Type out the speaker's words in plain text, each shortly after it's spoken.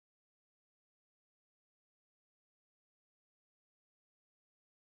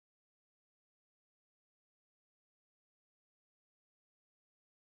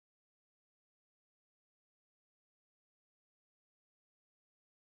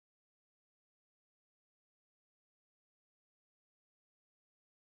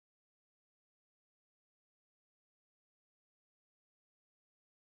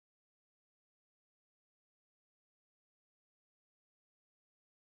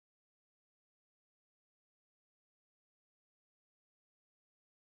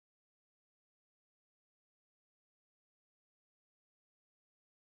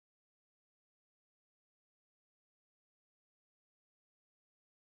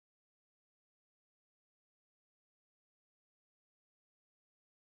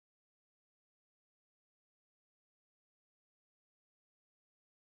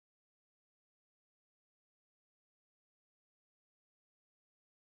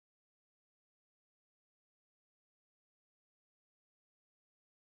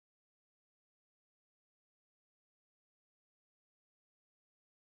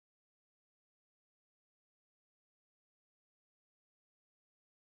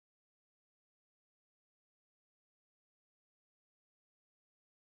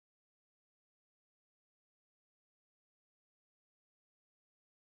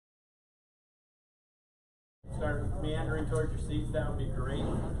meandering towards your seats, that would be great.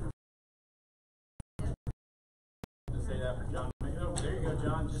 Just say that for John. Oh, there you go,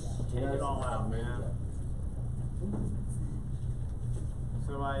 John. Just take it all out, man.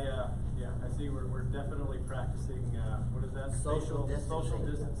 So I see we're definitely practicing, what is that? Social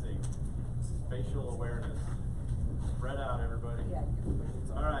distancing. Spatial awareness. Spread out, everybody.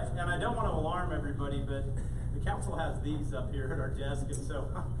 All right, and I don't want to alarm everybody, but the council has these up here at our desk, and so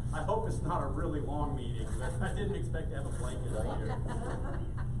I hope it's not a really long meeting. I didn't expect to have a blanket up here.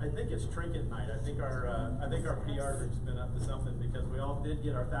 I think it's trinket night. I think our PR group's been up to something because we all did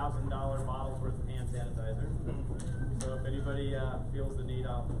get our $1,000 bottles worth of hand sanitizer. So if anybody feels the need,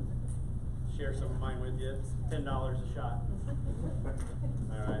 I'll share some of mine with you. It's $10 a shot.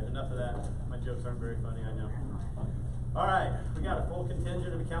 All right, enough of that. My jokes aren't very funny, I know. All right, we got a full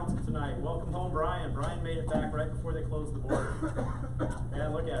contingent of the council tonight. Welcome home, Brian. Brian made it back right before they closed the border. Yeah,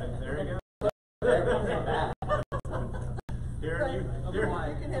 look at him. There you go.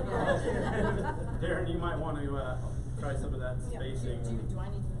 Darren, you might want to try some of that spacing. Do I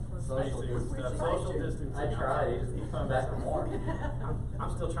need to Social distancing. I tried. He's coming back for more.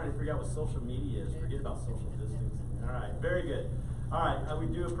 I'm still trying to figure out what social media is. Forget about social distancing. All right, very good. All right, we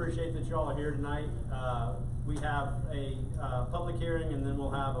do appreciate that you all are here tonight. We have a public hearing, and then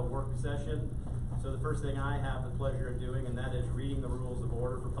we'll have a work session. So the first thing I have the pleasure of doing, and that is reading the rules of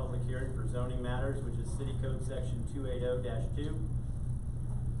order for public hearing for zoning matters, which is City Code Section 280-2.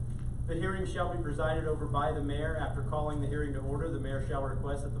 The hearing shall be presided over by the mayor. After calling the hearing to order, the mayor shall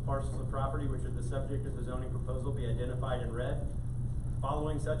request that the parcels of property which are the subject of the zoning proposal be identified and read.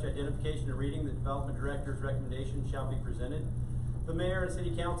 Following such identification and reading, the development director's recommendation shall be presented. The mayor and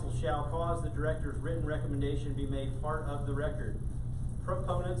city council shall cause the director's written recommendation be made part of the record.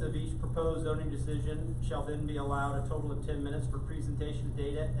 Proponents of each proposed zoning decision shall then be allowed a total of 10 minutes for presentation of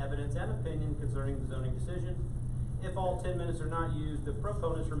data, evidence, and opinion concerning the zoning decision. If all 10 minutes are not used, the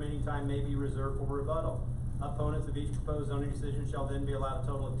proponent's remaining time may be reserved for rebuttal. Opponents of each proposed zoning decision shall then be allowed a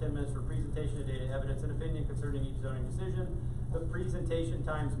total of 10 minutes for presentation of data, evidence, and opinion concerning each zoning decision. The presentation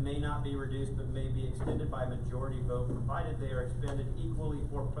times may not be reduced, but may be extended by majority vote, provided they are expended equally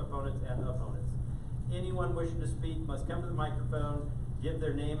for proponents and opponents. Anyone wishing to speak must come to the microphone, give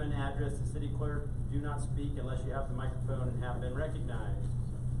their name and address to city clerk. Do not speak unless you have the microphone and have been recognized.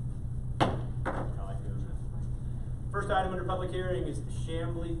 I like doing this. First item under public hearing is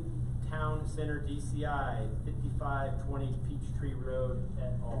Chamblee Town Center DCI 5520 Peachtree Road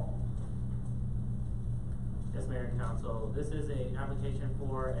et al. Yes, Mayor and Council. This is an application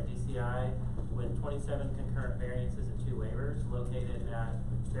for a DCI with 27 concurrent variances and 2 waivers located at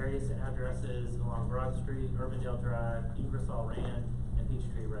various addresses along Broad Street, Urbandale Drive, Ingersoll Rand, and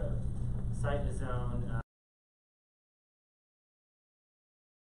Peachtree Road. The site is zoned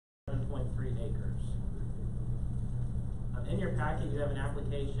 7.3 acres. In your packet, you have an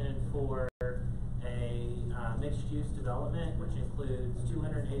application for a mixed-use development, which includes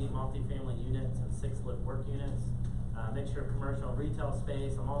 280 multifamily units and 6 live-work units, a mixture of commercial and retail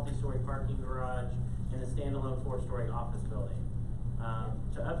space, a multi-story parking garage, and a standalone 4-story office building.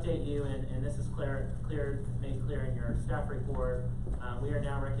 To update you, and this is made clear in your staff report, we are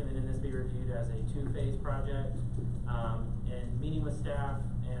now recommending this be reviewed as a 2-phase project. And meeting with staff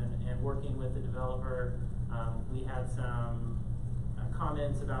and working with the developer, we had some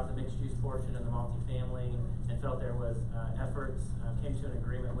comments about the mixed-use portion of the multifamily and felt there was efforts, came to an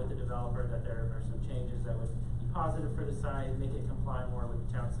agreement with the developer that there are some changes that would be positive for the site, make it comply more with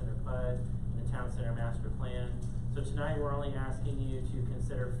the Town Center PUD and the Town Center Master Plan. So tonight we're only asking you to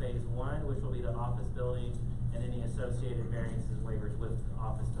consider phase 1, which will be the office building and any associated variances waivers with the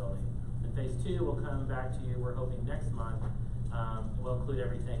office building. And phase 2 will come back to you, we're hoping next month. We'll include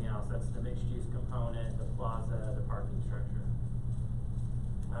everything else. That's the mixed-use component, the plaza, the parking structure.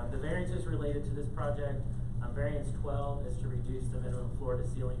 The variances related to this project, variance 12 is to reduce the minimum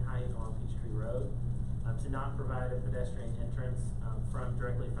floor-to-ceiling height along Peachtree Road, to not provide a pedestrian entrance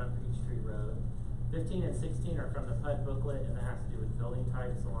directly from Peachtree Road. 15 and 16 are from the PUD booklet, and that has to do with building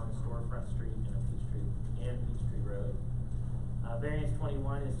types along the storefront street and Peachtree Road. Variance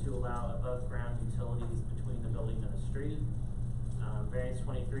 21 is to allow above-ground utilities between the building and the street. Variance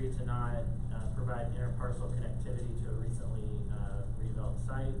 23 to not provide interparcel connectivity to a recently redeveloped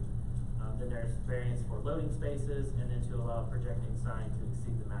site. Then there's variance for loading spaces, and then to allow a projecting sign to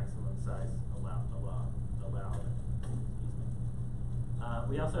exceed the maximum size allowed.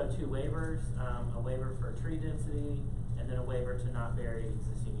 We also have 2 waivers, a waiver for tree density, and then a waiver to not bury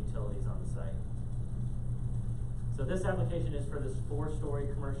existing utilities on the site. So this application is for this 4-story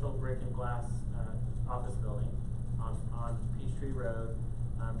commercial brick and glass office building on Peachtree Road.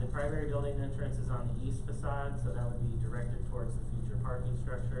 The primary building entrance is on the east facade, so that would be directed towards the future parking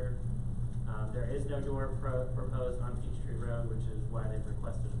structure. There is no door proposed on Peachtree Road, which is why they've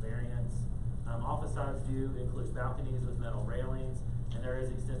requested a variance. All facades do include balconies with metal railings, and there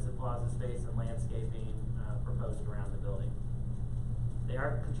is extensive plaza space and landscaping proposed around the building. They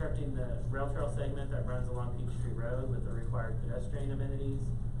are constructing the rail trail segment that runs along Peachtree Road with the required pedestrian amenities.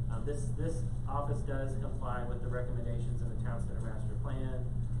 This office does comply with the recommendations in the Town Center Master Plan,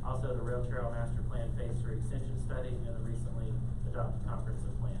 also the Rail Trail Master Plan Phase 3 Extension Study, and the recently adopted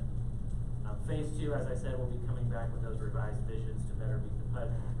Comprehensive Plan. Phase 2, as I said, will be coming back with those revised visions to better meet the PUD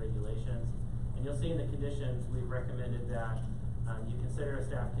regulations. And you'll see in the conditions, we've recommended that you consider a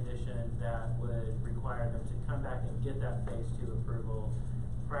staff condition that would require them to come back and get that Phase 2 approval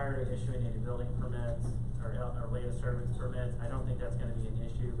prior to issuing any building permits or land disturbance permits. I don't think that's going to be an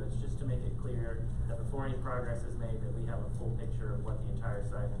issue, but it's just to make it clear that before any progress is made, that we have a full picture of what the entire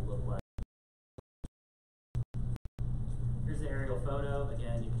site will look like. Here's the aerial photo.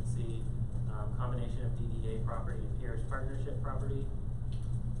 Again, you can see combination of DDA property and Pierce Partnership property.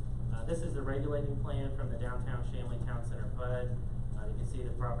 This is the regulating plan from the downtown Chamblee Town Center PUD. You can see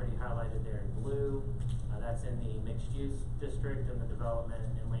the property highlighted there in blue. That's in the mixed use district, and the development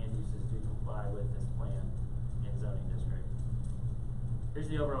and land uses do comply with this plan and zoning district. Here's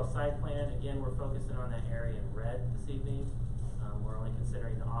the overall site plan. Again, we're focusing on that area in red this evening. We're only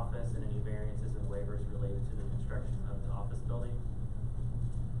considering the office and any variances and waivers related to the construction of the office building.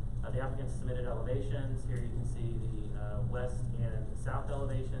 The applicant submitted elevations. Here you can see the west and south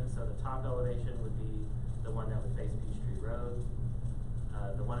elevations. So the top elevation would be the one that would face Peachtree Road.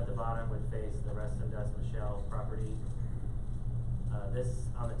 The one at the bottom would face the Reston Dust Michelle property.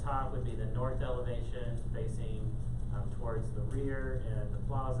 This on the top would be the north elevation facing towards the rear and the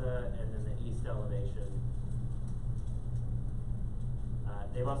plaza, and then the east elevation.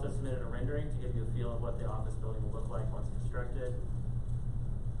 They've also submitted a rendering to give you a feel of what the office building will look like once constructed.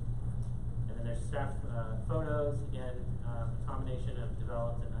 And then there's staff photos, again, a combination of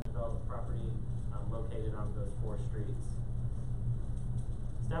developed and undeveloped property located on those 4 streets.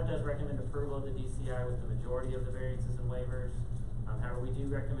 Staff does recommend approval of the DCI with the majority of the variances and waivers. However, we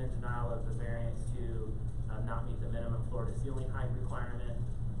do recommend denial of the variance to not meet the minimum floor to ceiling height requirement,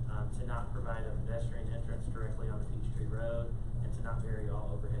 to not provide a pedestrian entrance directly on the Peachtree Road, and to not vary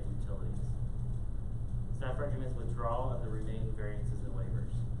all overhead utilities. Staff recommends withdrawal of the remaining variances and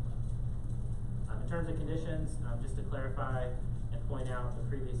waivers. In terms of conditions, just to clarify and point out the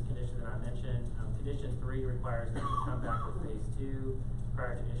previous condition that I mentioned, condition 3 requires them to come back with Phase 2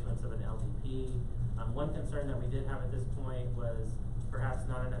 prior to issuance of an LDP. One concern that we did have at this point was perhaps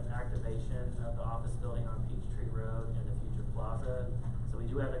not enough activation of the office building on Peachtree Road and the future plaza. So we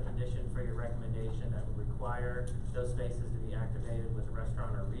do have a condition for your recommendation that would require those spaces to be activated with a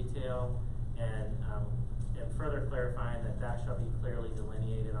restaurant or retail, and further clarifying that that shall be clearly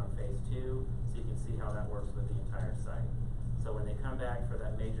delineated on Phase 2, so you can see how that works with the entire site. So when they come back for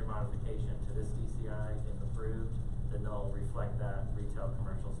that major modification to this DCI, if approved, then they'll reflect that retail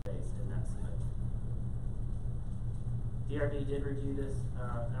commercial space in that site. DRB did review this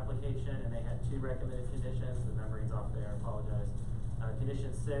application, and they had 2 recommended conditions. The numbering's off there, I apologize.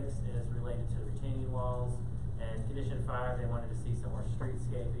 Condition 6 is related to retaining walls, and condition 5, they wanted to see some more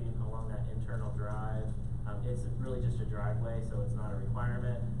streetscaping along that internal drive. It's really just a driveway, so it's not a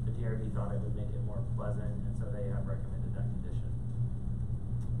requirement. The DRB thought it would make it more pleasant, and so they have recommended that condition.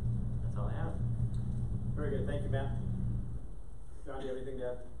 That's all I have. Very good, thank you, Matt. John, do you have anything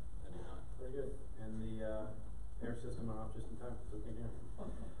to add? I do not. Very good. And the air system went off just in time, so we can hear.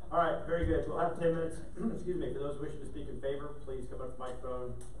 All right, very good. We'll have 10 minutes. Excuse me. For those wishing to speak in favor, please come up to the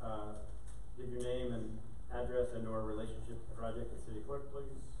microphone, give your name and address and/or relationship to the project. And City Clerk,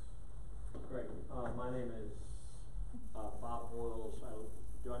 please. Great. My name is Bob Boyles.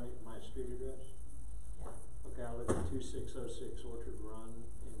 Do I need my street address? Yeah. Okay, I live at 2606 Orchard Run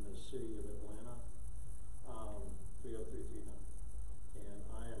in the city of Atlanta, 30339. And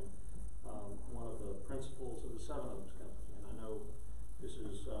I am one of the principals of the Seven Oaks Company. And I know this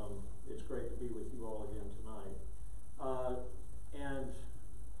is, it's great to be with you all again tonight.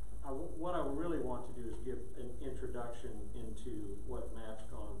 What I really want to do is give an introduction into what Matt's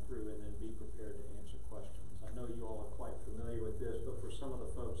gone through and then be prepared to answer questions. I know you all are quite familiar with this, but for some of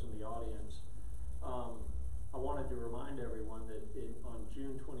the folks in the audience, I wanted to remind everyone that on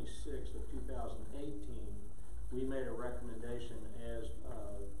June 26th of 2018, we made a recommendation as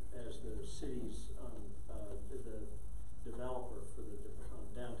the city's the developer for the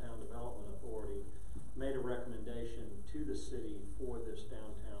Downtown Development Authority made a recommendation to the city for this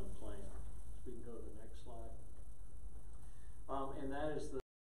downtown plan. So we can go to the next slide. And that is the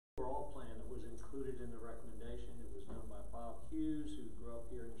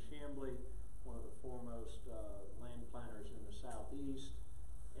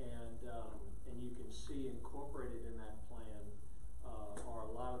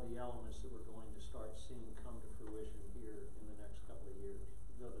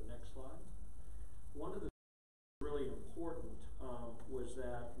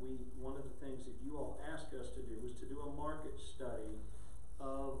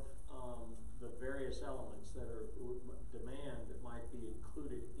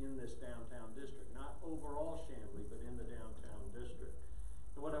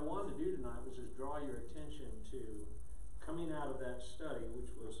coming out of that study, which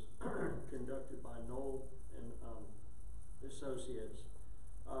was conducted by Knoll and Associates,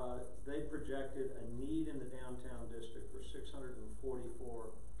 they projected a need in the downtown district for 644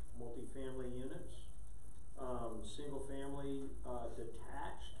 multifamily units, single family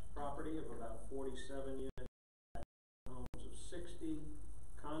detached property of about 47 units, homes of 60,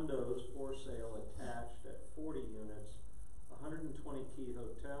 condos for sale attached at 40 units, 120 key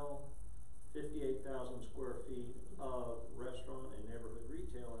hotel, 58,000 square feet of restaurant and neighborhood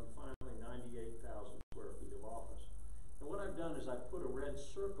retail, and finally 98,000 square feet of office. And what I've done is I've put a red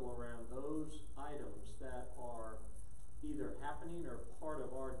circle around those items that are either happening or part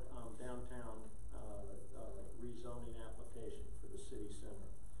of our downtown rezoning application for the city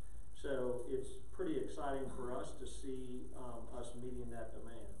center. So it's pretty exciting for us to see us meeting that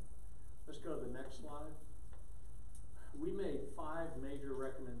demand. Let's go to the next slide. We made 5 major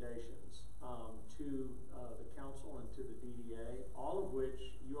recommendations to the council and to the DDA, all of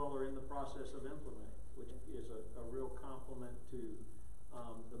which you all are in the process of implementing, which is a real compliment to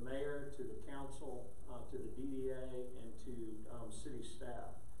the mayor, to the council, to the DDA, and to city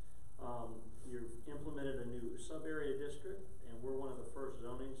staff. You've implemented a new sub-area district, and we're one of the first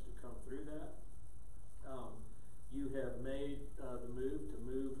zonings to come through that. You have made the move to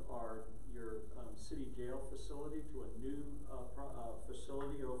move your city jail facility to a new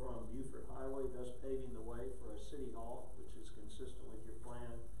facility over on Buford Highway, thus paving the way for a city hall, which is consistent with your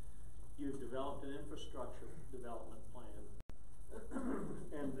plan. You've developed an infrastructure development plan.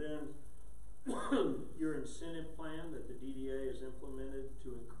 And then your incentive plan that the DDA has implemented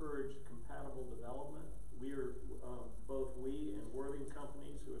to encourage compatible development. Both we and Worthing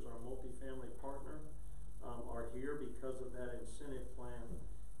Companies, who is our multifamily partner, are here because of that incentive plan.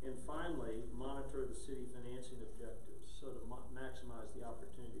 And finally, monitor the city financing objectives so to maximize the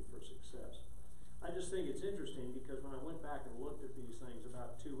opportunity for success. I just think it's interesting because when I went back and looked at these things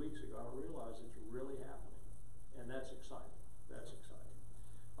about 2 weeks ago, I realized it's really happening. And that's exciting. That's exciting.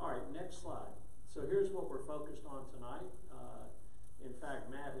 All right, next slide. So here's what we're focused on tonight. In fact,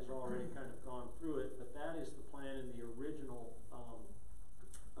 Matt has already kind of gone through it, but that is the plan in the original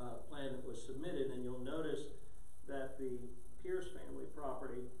plan that was submitted. And you'll notice that the Pierce family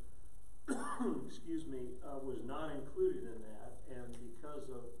property excuse me, was not included in that, and because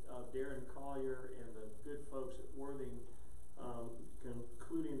of Darren Collier and the good folks at Worthing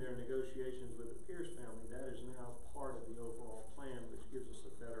concluding their negotiations with the Pierce family, that is now part of the overall plan, which gives us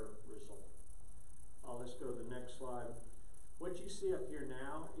a better result. Let's go to the next slide. What you see up here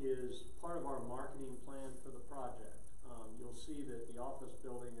now is part of our marketing plan for the project. You'll see that the office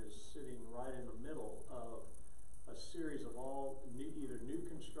building is sitting right in the middle of a series of all either new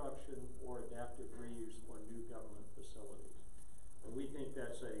construction or adaptive reuse or new government facilities. And we think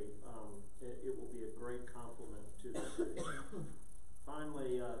that's it will be a great complement to the city.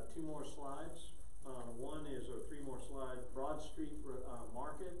 Finally, 2 more slides. One is, or 3 more slides, Broad Street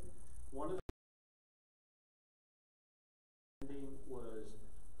Market. One of the was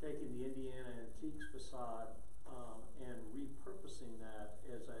taking the Indiana Antiques facade and repurposing that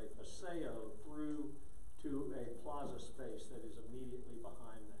as a paseo through to a plaza space that is immediately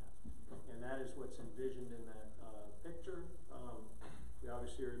behind that. And that is what's envisioned in that picture. We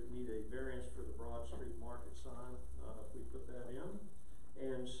obviously need a variance for the Broad Street Market sign if we put that in.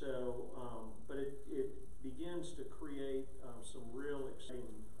 And so, but it begins to create some real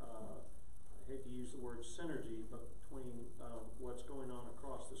exciting, I hate to use the word synergy, but between what's going on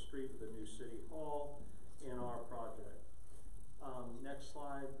across the street with the new city hall and our project. Next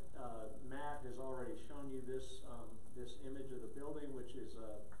slide. Matt has already shown you this this image of the building, which is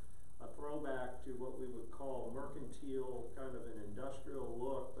a throwback to what we would call mercantile, kind of an industrial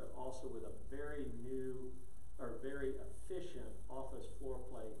look, but also with a very new or very efficient office floor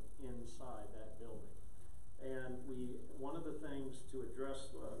plate inside that building. And one of the things to address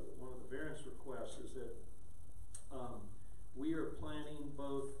one of the variance requests is that we are planning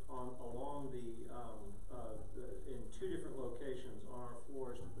both along in 2 different locations on our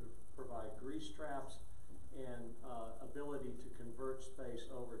floors to provide grease traps and ability to convert space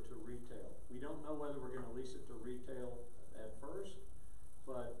over to retail. We don't know whether we're going to lease it to retail at first,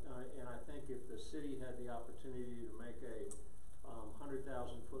 but and I think if the city had the opportunity to make a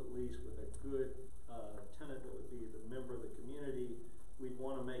 100,000-foot lease with a good tenant that would be the member of the community, we'd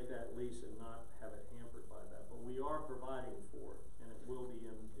want to make that lease and not have it hampered by that. But we are providing for it, and it will be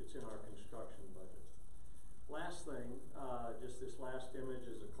it's in our construction budget. Last thing, just this last image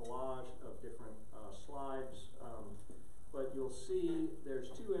is a collage of different slides, but you'll see there's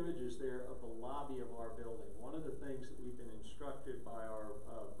 2 images there of the lobby of our building. One of the things that we've been instructed by our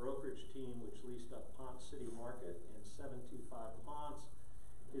brokerage team, which leased up Ponce City Market and 725 Ponce,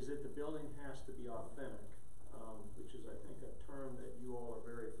 is that the building has to be authentic, which is, I think, a term that you all are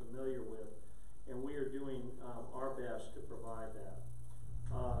very familiar with, and we are doing our best to provide that.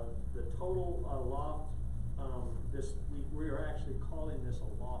 The total loft, we are actually calling this a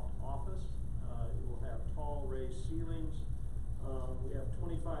loft office. It will have tall raised ceilings. We have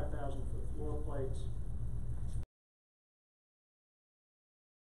 25,000 foot floor plates.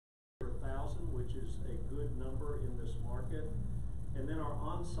 1,000, which is a good number in this market. And then our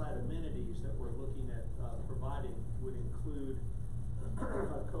on-site amenities that we're looking at providing would include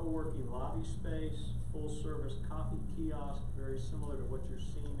a co-working lobby space, full-service coffee kiosk, very similar to what you're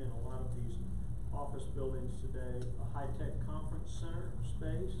seeing in a lot of these office buildings today, a high-tech conference center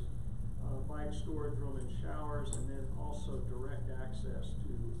space, bike storage room and showers, and then also direct access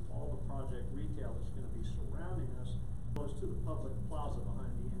to all the project retail that's going to be surrounding us, close to the public plaza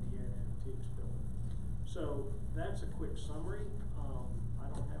behind the Indiana Antiques building. So that's a quick summary. I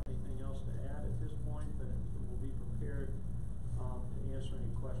don't have anything else to add at this point, but we'll be prepared to answer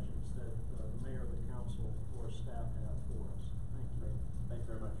any questions that the mayor, the council, or staff have for us. Thank you. Thanks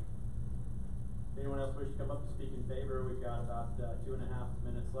very much. Anyone else wish to come up to speak in favor? We've got about 2.5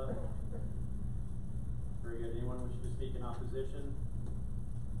 minutes left. Very good. Anyone wish to speak in opposition?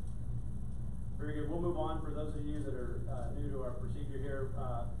 Very good. We'll move on. For those of you that are new to our procedure here,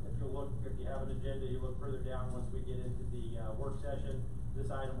 if you have an agenda, you look further down once we get into the work session.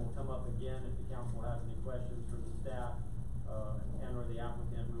 This item will come up again if the council has any questions from the staff and or the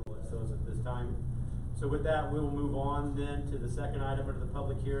applicant. We will list those at this time. So with that, we will move on then to the second item under the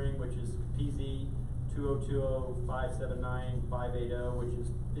public hearing, which is PZ 2020-579-580, which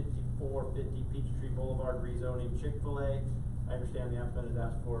is 5450 Peachtree Boulevard rezoning Chick-fil-A. I understand the applicant has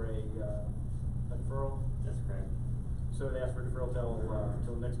asked for a deferral. That's correct. So they asked for deferral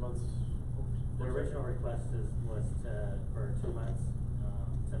till next month's. The original request was for 2 months,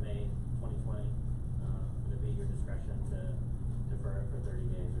 to May 2020. It'd be your discretion to defer it for 30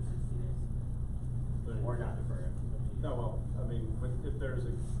 days or 60 days. Or not defer it. No, well, I mean, if there's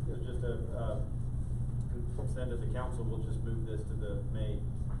just a consent of the council, we'll just move this to the May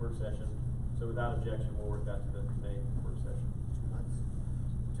work session. So without objection, we'll work that to the May work session. 2 months.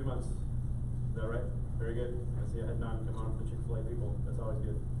 2 months. Is that right? Very good. I see a head nod come on for the Chick-fil-A people. That's always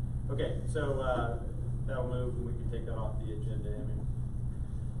good. Okay, so that'll move and we can take that off the agenda. I mean,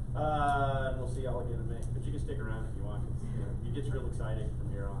 and we'll see y'all again in May. But you can stick around if you want. It gets real exciting from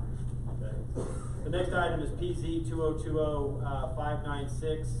here on. Okay. The next item is PZ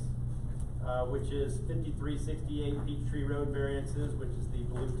 2020-596, which is 5368 Peachtree Road variances, which is the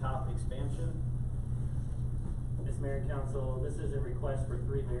blue top expansion. Ms. Mayor and Council, this is a request for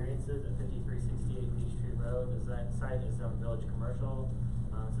 3 variances at 5368 Peachtree Road. That site is on village commercial.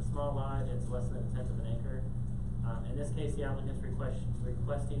 It's a small lot. It's less than 1/10 of an acre. In this case, the applicant's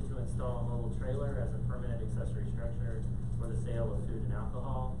requesting to install a mobile trailer as a permanent accessory structure for the sale of food and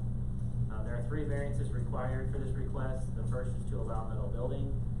alcohol. There are 3 variances required for this request. The first is to allow metal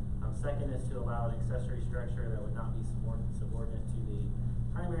building. Second is to allow an accessory structure that would not be subordinate to the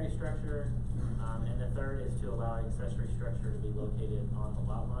primary structure. And the third is to allow an accessory structure to be located on the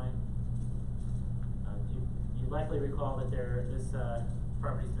lot line. You likely recall that this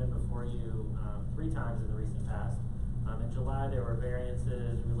property's been before you 3 times in the recent past. In July, there were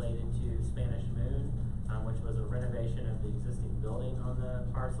variances related to Spanish Moon, which was a renovation of the existing building on the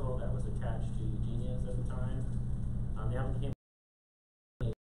parcel that was attached to Eugenia's at the time. The applicant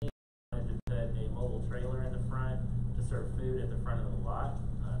wanted to put a mobile trailer in the front to serve food at the front of the lot.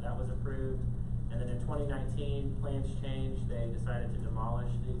 That was approved. And then in 2019, plans changed. They decided to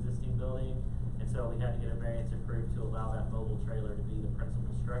demolish the existing building. And so we had to get a variance approved to allow that mobile trailer to be the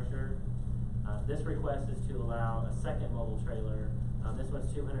principal structure. This request is to allow a second mobile trailer. This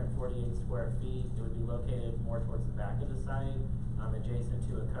one's 248 square feet. It would be located more towards the back of the site, adjacent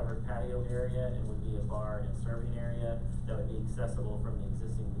to a covered patio area. It would be a bar and serving area that would be accessible from the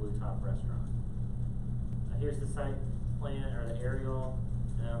existing Blue Top restaurant. Here's the site plan, or the aerial.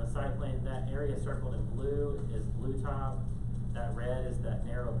 And on the site plan, that area circled in blue is Blue Top. That red is that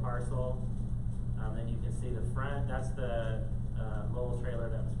narrow parcel. Then you can see the front. That's the mobile trailer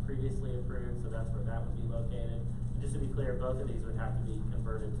that was previously approved, so that's where that would be located. And just to be clear, both of these would have to be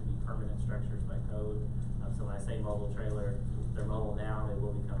converted to be permanent structures by code. So when I say mobile trailer, they're mobile now, they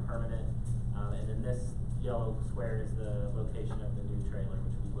will become permanent. And then this yellow square is the location of the new trailer,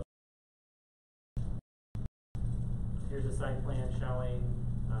 which we will. Here's a site plan showing,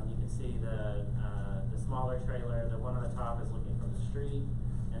 you can see the smaller trailer. The one on the top is looking from the street,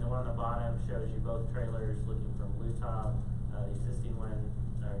 and the one on the bottom shows you both trailers looking from Blue Top. The existing one,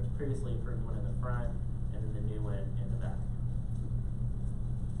 previously approved one in the front, and and then the new one in the back.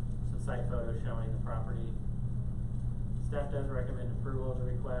 Some site photos showing the property. Staff does recommend approval of the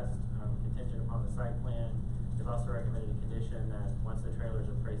request, contingent upon the site plan. They've also recommended a condition that once the trailers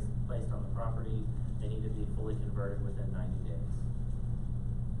are placed on the property, they need to be fully converted within 90 days.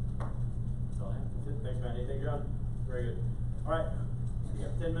 That's all I have. That's it. Thanks, man. Anything, John? Very good. All right, we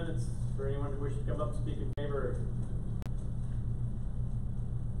have 10 minutes for anyone who wishes to come up and speak in favor.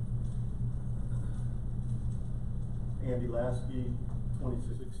 Andy Lasky,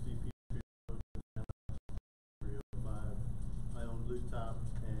 2660 P. 305. I own Blue Top,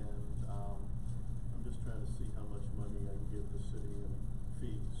 and I'm just trying to see how much money I can give the city in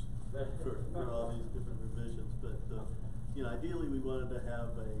fees for all these different revisions. But you know, ideally, we wanted to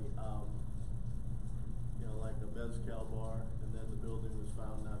have a you know, like a mezcal bar, and then the building was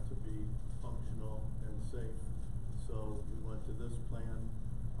found not to be functional and safe, so we went to this plan,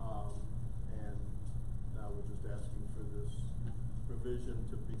 and now we're just asking for this revision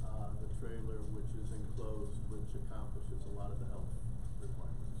to be the trailer, which is enclosed, which accomplishes a lot of the health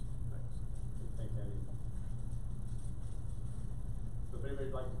requirements. Thanks. Thanks, Andy. So if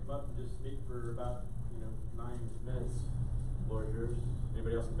anybody'd like to come up and just speak for about, 9 minutes, the floor is yours.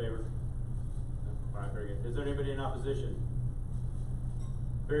 Anybody else in favor? All right, very good. Is there anybody in opposition?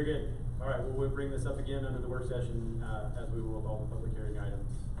 Very good. All right, well, we'll bring this up again under the work session as we will with all the public hearing items.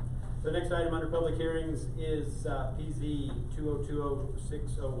 The next item under public hearings is PZ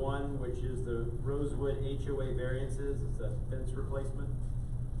 2020-601, which is the Rosewood HOA variances. It's a fence replacement.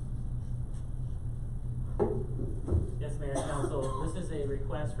 Yes, Mayor and Council, this is a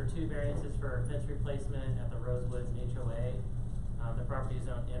request for 2 variances for fence replacement at the Rosewood HOA. The property is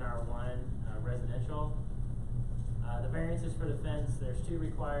owned NR1 residential. The variances for the fence, there's 2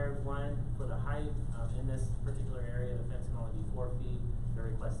 required. One for the height. In this particular area, the fence can only be 4 feet. They're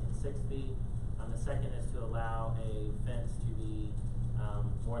requesting 6 feet. The second is to allow a fence to be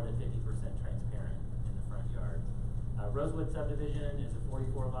more than 50% transparent in the front yard. Rosewood subdivision is a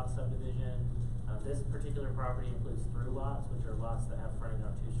 44 lot subdivision. This particular property includes through lots, which are lots that have frontage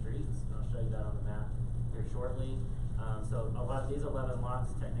on 2 streets. And I'll show you that on the map here shortly. So these 11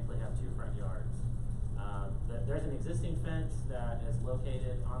 lots technically have 2 front yards. There's an existing fence that is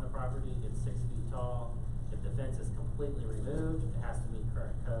located on the property. It's 6 feet tall. If the fence is completely removed, it has to meet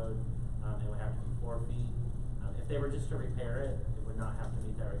current code. It would have to be 4 feet. If they were just to repair it, it would not have to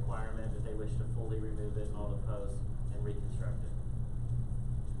meet that requirement. If they wish to fully remove it, all the posts, and reconstruct it.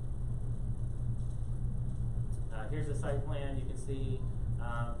 Here's the site plan. You can see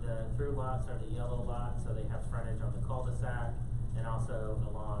the through lots are the yellow lots, so they have frontage on the cul-de-sac and also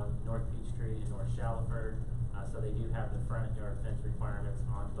along North Peachtree and North Shallowford. So they do have the front yard fence requirements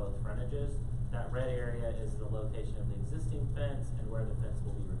on both frontages. That red area is the location of the existing fence and where the fence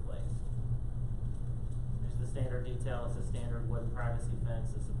will be replaced. There's the standard detail. It's a standard wooden privacy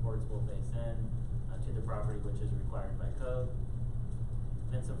fence. The supports will face in to the property, which is required by code.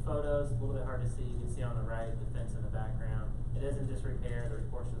 Then some photos, a little bit hard to see. You can see on the right the fence in the background. It is in disrepair. There's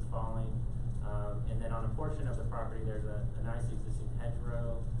portions falling. And then on a portion of the property, there's a nice existing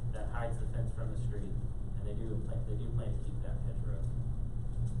hedgerow that hides the fence from the street. And they do plan to keep that hedgerow.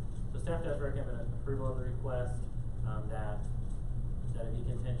 So staff does recommend approval of the request, that it be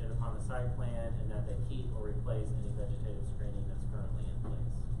contingent upon the site plan and that they keep or replace any vegetative screening that's currently in place.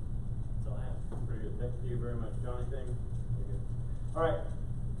 That's all I have. Pretty good. Thank you very much. John, anything? Very good. All right,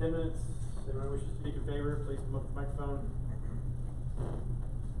 10 minutes. Anyone wishes to speak in favor, please come up to the microphone.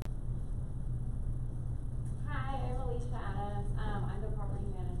 Hi, I'm Alicia Adams. I'm the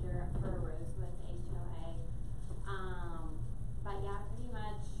property manager for Rosewood HOA. But yeah, pretty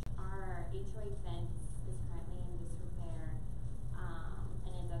much our HOA fence is currently in disrepair,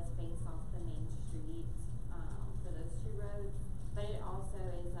 and it does face off the main street for those 2 roads. But it also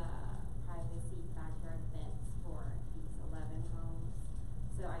is a privacy backyard fence for these 11 homes.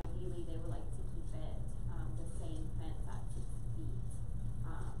 So ideally, they would like to keep it the same fence at 6 feet,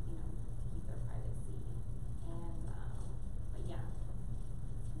 to keep their privacy. And but yeah, that's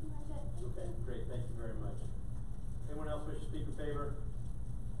pretty much it. Okay, great. Thank you very much. Anyone else wish to speak in favor?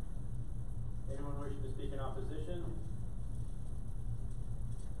 Anyone wishing to speak in opposition?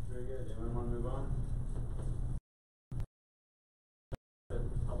 Very good. Anyone want to move on?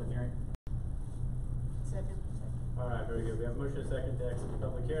 Public hearing. Second. All right, very good. We have a motion and a second to exit the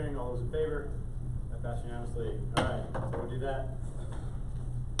public hearing. All those in favor? That passed unanimously. All right, so we'll do that.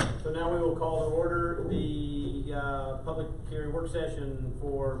 So now we will call to order the public hearing work session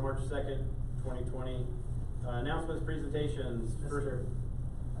for March 2nd, 2020. Announcements, presentations.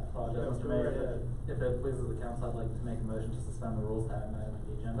 I apologize, Mr. Mayor. If if it pleases the council, I'd like to make a motion to suspend the rules to add an item to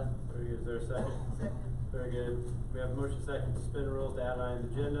the agenda. Very good, is there a second? Second. Very good. We have a motion second to suspend the rules to add an item to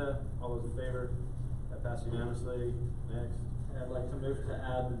the agenda. All those in favor? That passes unanimously. Next. And I'd like to move to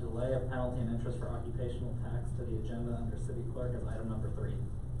add the delay of penalty and interest for occupational tax to the agenda under city clerk as item number 3.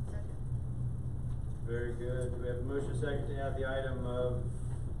 Second. Very good. We have a motion second to add the item of,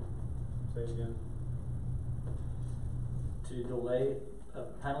 say it again. To delay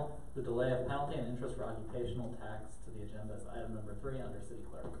the delay of penalty and interest for occupational tax to the agenda as item number 3 under city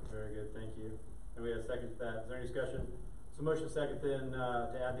clerk. Very good, thank you. And we have a second to that. Is there any discussion? So motion second then,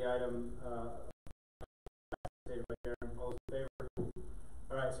 to add the item, stated by Karen. All those in favor?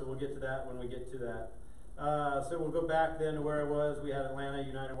 All right, so we'll get to that when we get to that. So we'll go back then to where it was. We had Atlanta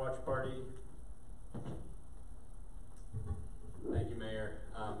United Watch Party. Thank you, Mayor.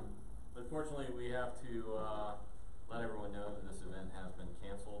 Unfortunately, we have to let everyone know that this event has been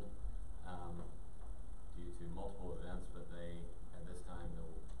canceled due to multiple events, but they, at this time,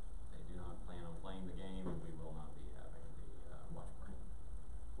 they do not plan on playing the game, and we will not be having the watch party.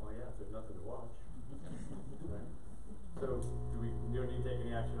 Well, yeah, if there's nothing to watch. Right. So do you need to take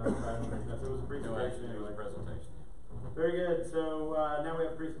any action on that? It was a presentation No action, it anyway. was a presentation. Very good. So now we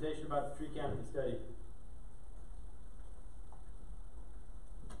have a presentation about the tree canopy study.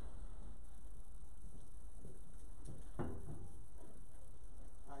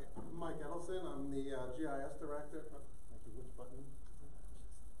 Hi, I'm Mike Edelson. I'm the GIS director. Oh, thank you. Which button?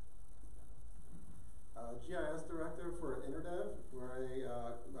 GIS director for Interdev. We're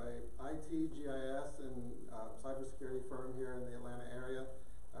a IT, GIS, and cybersecurity firm here in the Atlanta area.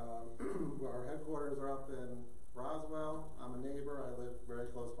 Our headquarters are up in Roswell. I'm a neighbor. I live very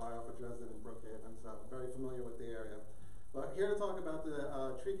close by off of Dresden and Brookhaven, so I'm very familiar with the area. But here to talk about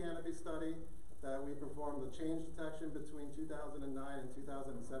the tree canopy study that we performed, the change detection between 2009 and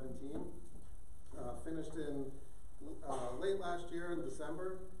 2017. Finished in late last year in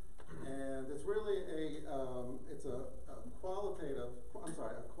December, and it's really a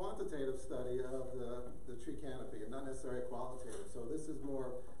quantitative study of the tree canopy, and not necessarily qualitative. So this is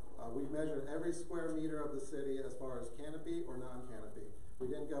more, we measured every square meter of the city as far as canopy or non-canopy. We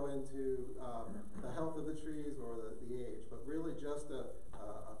didn't go into the health of the trees or the age, but really just a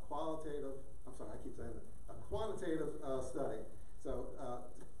qualitative, I'm sorry, I keep saying that, a quantitative study. So, I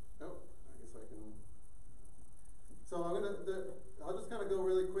guess I can. So I'll just kind of go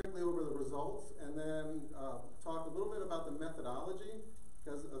really quickly over the results, and then talk a little bit about the methodology,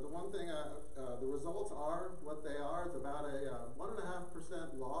 because the one thing, the results are what they are. It's about a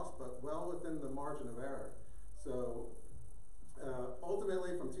 1.5% loss, but well within the margin of error. So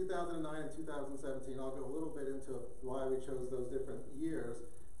ultimately, from 2009 and 2017, I'll go a little bit into why we chose those different years.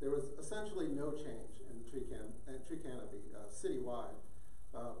 There was essentially no change in tree canopy citywide.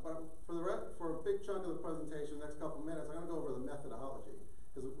 But for a big chunk of the presentation, next couple minutes, I'm going to go over the methodology.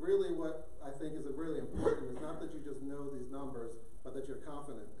 Because really what I think is really important is not that you just know these numbers, but that you're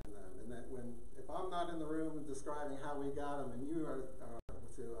confident in them. And that if I'm not in the room describing how we got them, and you are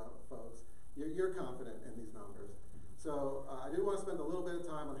to folks, you're confident in these numbers. So I do want to spend a little bit of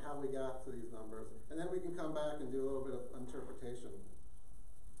time on how we got to these numbers, and then we can come back and do a little bit of interpretation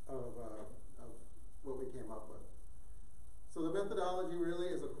of what we came up with. So the methodology really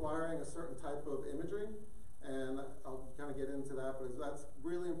is acquiring a certain type of imagery, and I'll kind of get into that, but that's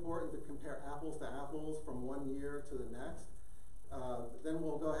really important to compare apples to apples from one year to the next. Then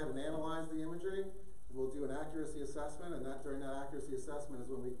we'll go ahead and analyze the imagery. We'll do an accuracy assessment, and during that accuracy assessment is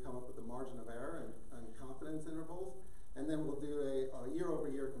when we come up with the margin of error and confidence intervals. And then we'll do a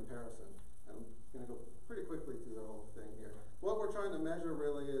year-over-year comparison. I'm going to go pretty quickly through the whole thing here. What we're trying to measure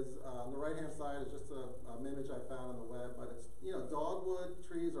really is, on the right-hand side is just an image I found on the web, but it's, dogwood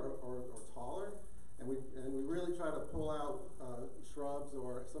trees are taller, and we really try to pull out shrubs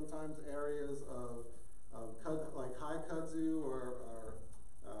or sometimes areas of like high kudzu or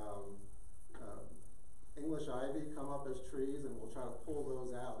English ivy come up as trees, and we'll try to pull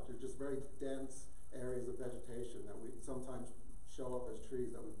those out. They're just very dense areas of vegetation that we sometimes show up as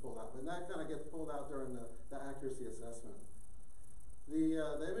trees that we pull out. And that kind of gets pulled out during the accuracy assessment. The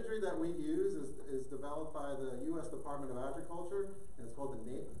imagery that we use is developed by the U.S. Department of Agriculture, and it's called the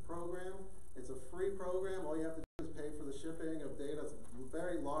NAPE program. It's a free program. All you have to do is pay for the shipping of data. It's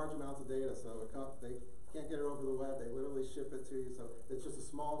very large amounts of data, so they can't get it over the web. They literally ship it to you, so it's just a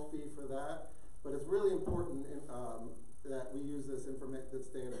small fee for that. But it's really important that we use this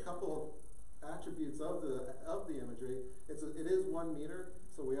data. A couple of attributes of the imagery. It is 1 meter,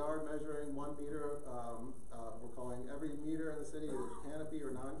 so we are measuring 1 meter. We're calling every meter in the city either canopy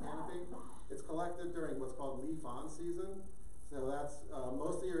or non-canopy. It's collected during what's called leaf-on season. So that's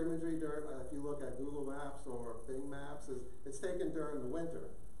most of your imagery. If you you look at Google Maps or Bing Maps, is it's taken during the winter.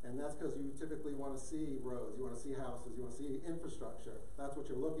 And that's because you typically want to see roads, you want to see houses, you want to see infrastructure. That's what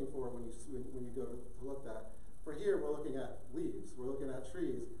you're looking for when you go to look at. For here, we're looking at leaves, we're looking at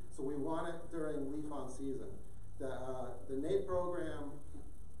trees, so we want it during leaf-on season. The NAEP program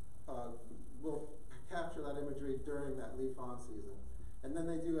will capture that imagery during that leaf-on season. And then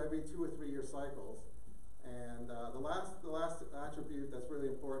they do every 2 or 3 year cycles. And the last attribute that's really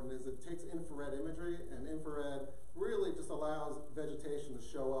important is it takes infrared imagery, and infrared really just allows vegetation to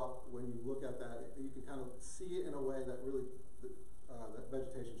show up when you look at that. You can kind of see it in a way that really that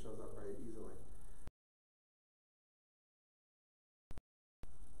vegetation shows up very easily.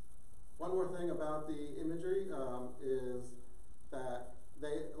 One more thing about the imagery is that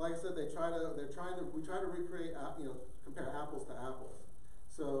like I said, we try to recreate, compare apples to apples.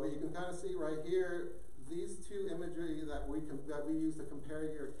 So you can kind of see right here, these two imagery that we use to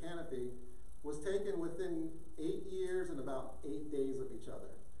compare your canopy was taken within 8 years and about 8 days of each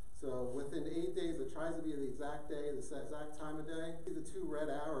other. So within 8 days, it tries to be the exact day, the exact time of day. The two red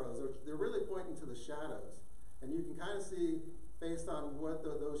arrows, they're really pointing to the shadows. And you can kind of see, based on what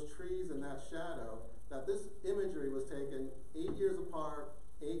those trees and that shadow, that this imagery was taken 8 years apart,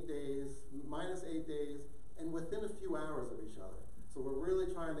 8 days, minus 8 days, and within a few hours of each other. So we're really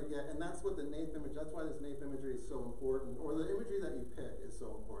trying to get, and that's what the NAEP image, that's why this NAEP imagery is so important, or the imagery that you pick is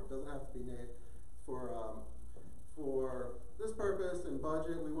so important. It doesn't have to be NAEP. For this purpose and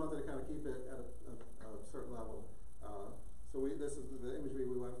budget, we wanted to kind of keep it at a certain level. So this is the imagery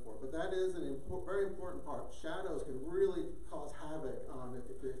we went for. But that is a very important part. Shadows can really cause havoc on if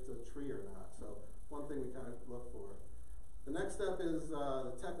it's a tree or not. So one thing we kind of look for. The next step is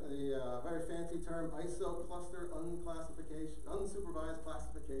the very fancy term, ISO cluster unsupervised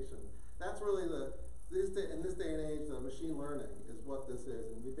classification. That's really in this day and age, machine learning is what this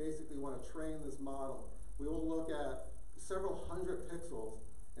is. And we basically want to train this model. We will look at several hundred pixels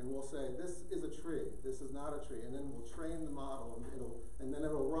and we'll say, this is a tree, this is not a tree. And then we'll train the model and then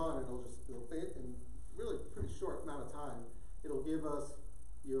it'll run and it'll in really pretty short amount of time, it'll give us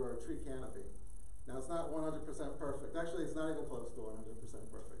your tree canopy. Now, it's not 100% perfect. Actually, it's not even close to 100%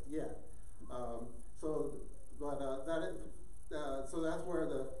 perfect yet. So that's where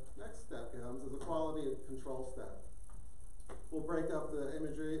the next step comes, is the quality control step. We'll break up the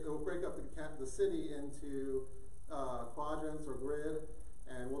imagery. We'll break up the city into quadrants or grid,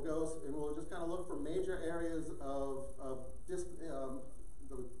 and we'll just kind of look for major areas of the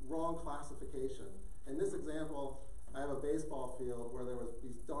wrong classification. In this example, I have a baseball field where there was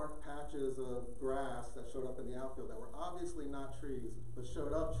these dark patches of grass that showed up in the outfield that were obviously not trees, but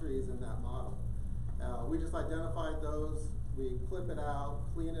showed up trees in that model. We just identified those, we clip it out,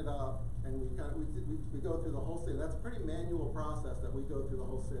 clean it up, and we go through the whole city. That's a pretty manual process that we go through the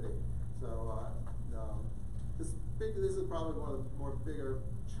whole city. So this is probably one of the more bigger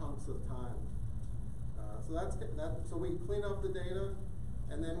chunks of time. So we clean up the data,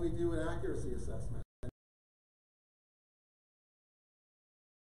 and then we do an accuracy assessment.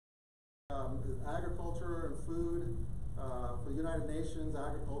 Agriculture and food, for the United Nations,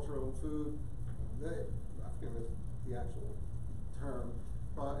 agriculture and food, I forget the actual term,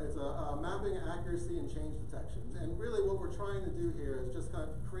 but it's a mapping accuracy and change detection. And really what we're trying to do here is just kind of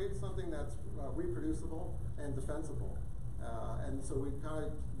create something that's reproducible and defensible. And so we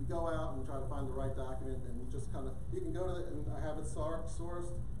go out and try to find the right document, and just kind of, you can go to and have it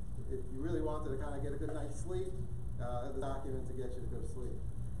sourced. If you really wanted to kind of get a good night's sleep, the document to get you to go to sleep.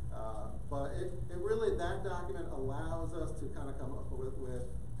 But it really, that document allows us to kind of come up with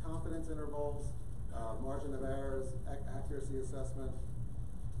confidence intervals, margin of errors, accuracy assessment.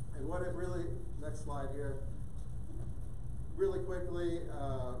 And what it really, next slide here, really quickly,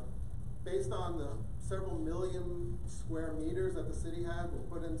 based on the several million square meters that the city has, we'll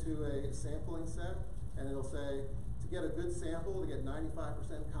put into a sampling set, and it'll say, to get a good sample, to get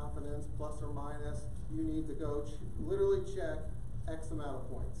 95% confidence, plus or minus, you need to go literally check X amount of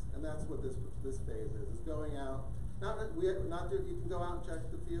points, and that's what this phase is going out. You can go out and check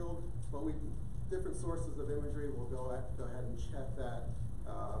the field, but different sources of imagery will go ahead and check that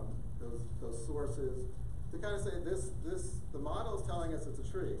those sources to kind of say the model is telling us it's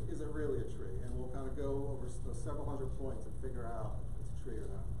a tree. Is it really a tree? And we'll kind of go over several hundred points and figure out if it's a tree or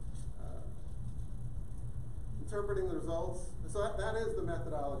not. Interpreting the results. So that is the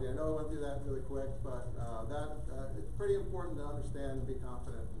methodology. I know I went through that really quick, but it's pretty important to understand and be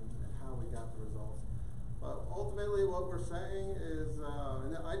confident in how we got the results. But ultimately what we're saying is,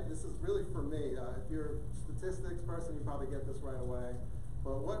 this is really for me, if you're a statistics person, you probably get this right away.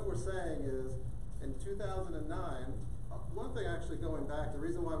 But what we're saying is, in 2009, one thing actually going back, the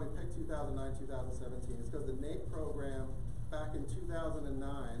reason why we picked 2009, 2017 is because the NAEP program back in 2009,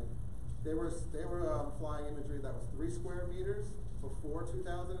 they were flying imagery that was 3 square meters before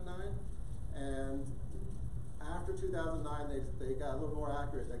 2009, and after 2009 they got a little more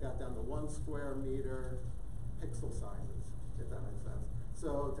accurate. They got down to 1 square meter pixel sizes, if that makes sense.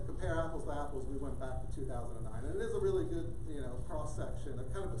 So to compare apples to apples, we went back to 2009, and it is a really good, cross section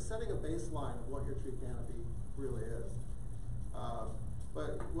of kind of setting a baseline of what your tree canopy really is.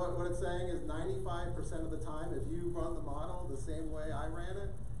 But what it's saying is 95% of the time, if you run the model the same way I ran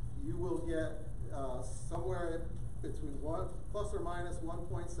it, you will get somewhere between plus or minus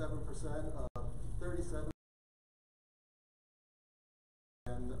 1.7% of 37.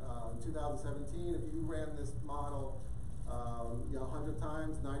 And in 2017, if you ran this model 100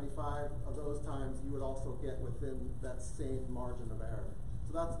 times, 95 of those times, you would also get within that same margin of error.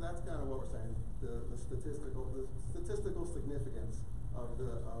 So that's kind of what we're saying, the statistical significance of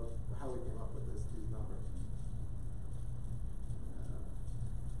how we came up with these numbers.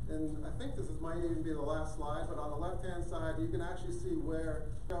 And I think this might even be the last slide, but on the left-hand side, you can actually see where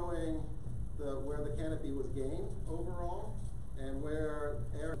the canopy was gained overall, and where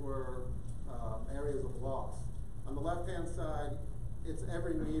areas were areas of loss. On the left-hand side, it's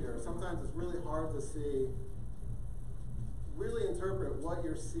every meter. Sometimes it's really hard to really interpret what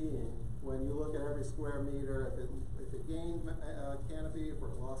you're seeing when you look at every square meter, if it gained canopy, if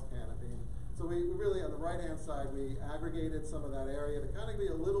it lost canopy. So we really, on the right-hand side, we aggregated some of that area to kind of be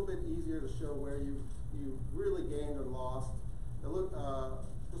a little bit easier to show where you really gained or lost.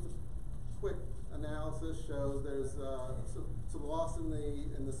 Just a quick analysis shows there's some loss in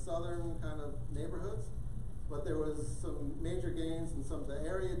the southern kind of neighborhoods, but there was some major gains in some of the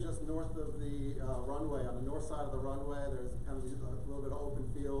area just north of the runway. On the north side of the runway, there's kind of a little bit of open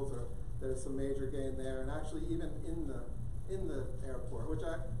fields, or there's some major gain there. And actually, even in the airport, which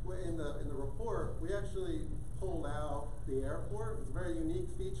in the report we actually pulled out the airport. It's a very unique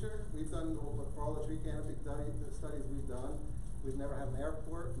feature. We've done for all the tree canopy studies we've done. We've never had an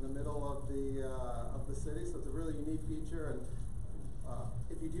airport in the middle of the city, so it's a really unique feature. And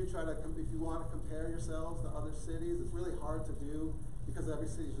if you want to compare yourselves to other cities, it's really hard to do because every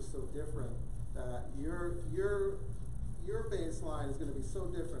city is just so different. That your baseline is going to be so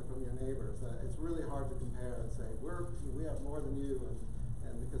different from your neighbors that it's really hard to compare and say we have more than you,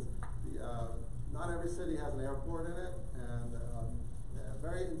 and because not every city has an airport in it, and a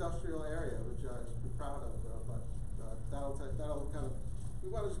very industrial area, which I should be proud of. But that'll kind of, we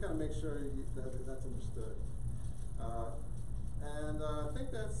want to just kind of make sure that's understood. And I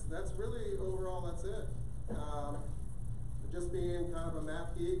think that's really overall that's it. Just being kind of a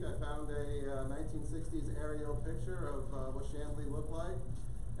map geek, I found a 1960s aerial picture of what Chamblee looked like,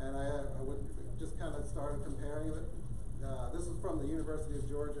 and I would just kind of started comparing it. This is from the University of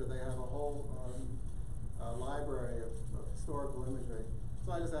Georgia. They have a whole library of historical imagery.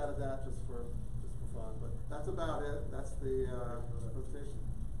 So I just added that just for fun. But that's about it. That's the presentation.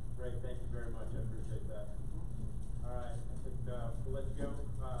 Great, thank you very much. I appreciate that. All right, I think we'll let you go.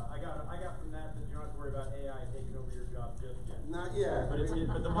 I got from that you don't have to worry about AI taking over your job just yet. Not yet. But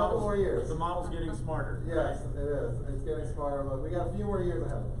the couple more years. The model's getting smarter. Yes, right? It is. It's getting smarter, but we got a few more years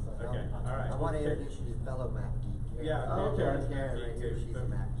ahead of us. Okay, all right. I want to introduce you to fellow map geek. Yeah, okay. Karen right here, she's a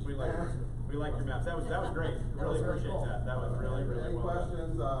map geek. We like your maps. That was great. Really appreciate cool. that. That was really well done. Any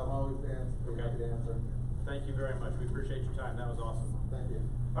questions? I'm always happy to answer. Thank you very much. We appreciate your time. That was awesome. Thank you.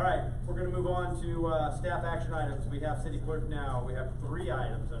 All right, we're going to move on to staff action items. We have city clerk now. We have 3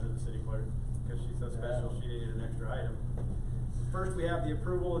 items under the city clerk because she's so special. She needed an extra item. First, we have the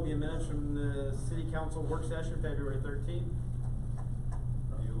approval of the minutes from the city council work session February 13th.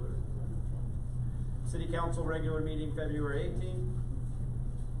 City council regular meeting February 18th.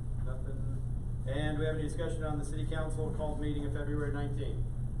 Nothing. And we have any discussion on the city council called meeting of February 19th.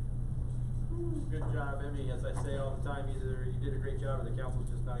 Good job, Emmy. As I say all the time, either you did a great job or the council's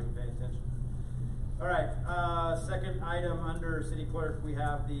just not even paying attention. All right, second item under city clerk, we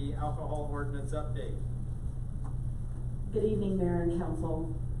have the alcohol ordinance update. Good evening, Mayor and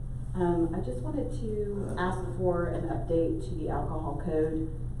Council. I just wanted to ask for an update to the alcohol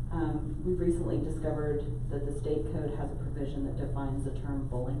code. We've recently discovered that the state code has a provision that defines the term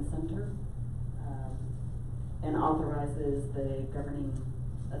bowling center and authorizes the governing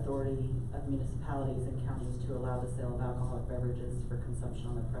authority of municipalities and counties to allow the sale of alcoholic beverages for consumption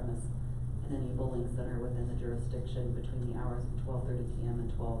on the premise in any bowling center within the jurisdiction between the hours of 12:30 p.m.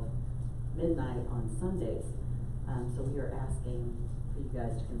 and 12 midnight on Sundays. So we are asking for you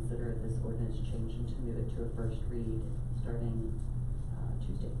guys to consider this ordinance change and to move it to a first read starting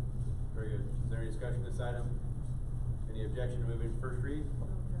Tuesday. Very good. Is there any discussion on this item? Any objection to moving to first read?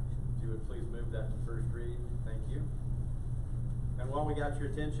 If you would please move that to first read, thank you. And while we got your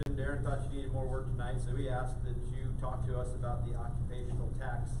attention, Darren thought you needed more work tonight, so we asked that you talk to us about the occupational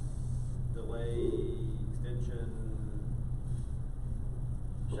tax delay, extension.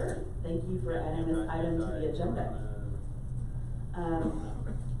 Sure, thank you for adding this item to the agenda.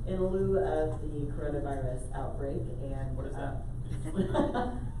 In lieu of the coronavirus outbreak and. What is that?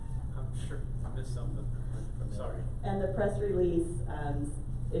 I'm sure I missed something. I'm sorry. And the press release,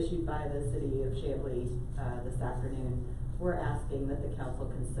 issued by the city of Chamblee, this afternoon, we're asking that the council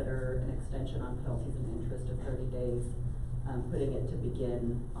consider an extension on penalties and interest of 30 days, putting it to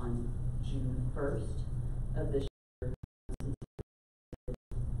begin on June 1st of this year.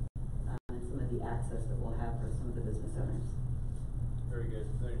 And some of the access that we'll have for some of the business owners. Very good.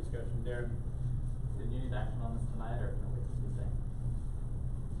 Is there any discussion, Darren? Did you need action on this tonight, or can we wait till Tuesday?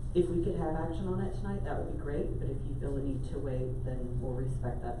 If we could have action on it tonight, that would be great, but if you feel the need to wait, then we'll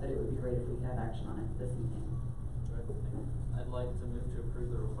respect that, but it would be great if we could have action on it this evening. I'd like to move to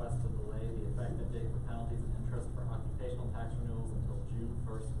approve the request to delay the effective date for penalties and interest for occupational tax renewals until June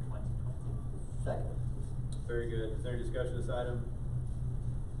 1st, 2020. Second. Very good. Is there any discussion of this item?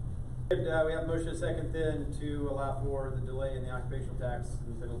 Good, we have a motion and a second then to allow for the delay in the occupational tax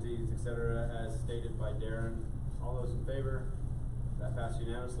and penalties, et cetera, as stated by Darren. All those in favor? That passed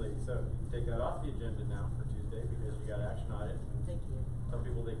unanimously. So you can take that off the agenda now for Tuesday because you got action on it. Thank you. Tell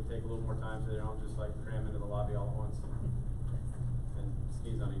people they can take a little more time so they don't just like cram into the lobby all at once and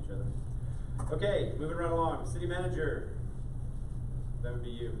sneeze on each other. Okay, moving right along. City manager, that would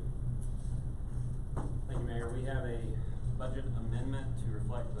be you. Thank you, Mayor. We have a budget amendment to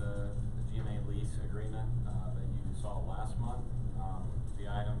reflect the GMA lease agreement that you saw last month. The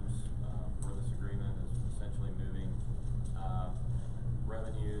items for this agreement is essentially moving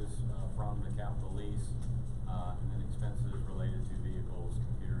revenues from the capital lease and then expenses related to vehicles,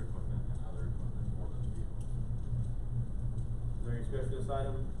 computer equipment, and other equipment for those vehicles. Is there any discussion of this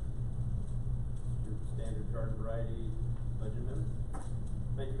item? Your standard garden variety budget amendment.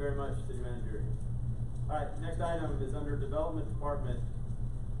 Thank you very much, City Manager. All right, next item is under Development Department.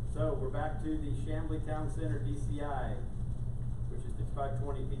 So we're back to the Chamblee Town Center DCI, which is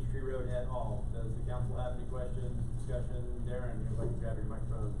 5520 Peachtree Road et al. Does the council have any questions, discussion? Darren, you'd like to grab your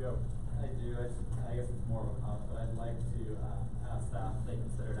microphone. Go. I do. I guess it's more of a comment, but I'd like to ask staff if they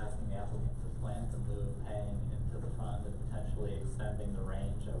considered asking the applicant to plan to move paying into the fund and potentially extending the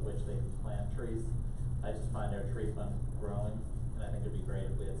range at which they can plant trees. I just find our tree fund growing, and I think it'd be great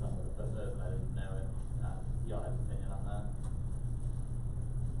if we had someone to put those, and I didn't know it. Y'all have an opinion on that?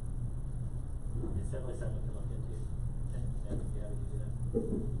 It's certainly something to look into. Okay. Yeah, we can do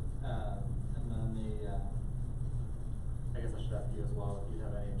that. And then I guess I should ask you as well if you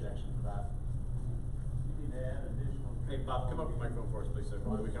have any objection to that. You need to add additional. Hey, Bob, come up with the microphone for us, please, so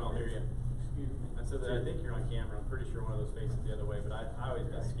we can all hear you. Excuse me. And so that I think you're on camera. I'm pretty sure one of those faces the other way, but I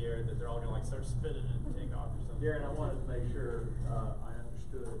always get scared that they're all gonna like start spinning and take off or something. Darren, I wanted to make sure, I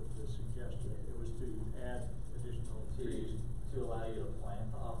understood the suggestion. It was to add additional trees. To allow you to plant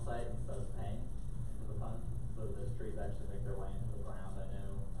off-site instead of paying into the fund, so that those trees actually make their way into the ground. I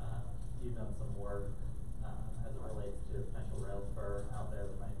know you've done some work as it relates to potential rail spur out there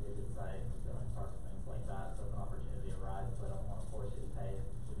that might be a good site, going park and things like that. So if an opportunity arises, I don't want to force you to pay.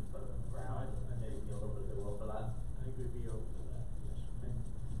 We can put it in the ground and maybe get a little bit of goodwill for that. I think we'd be open to that, yes.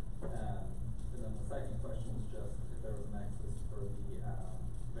 And then the second question is just if there was an access for the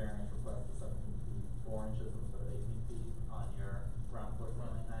variance request of 17 feet 4 inches instead of 18 feet on your ground floor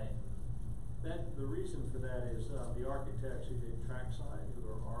ceiling height. The reason for that is, the architects who did trackside, who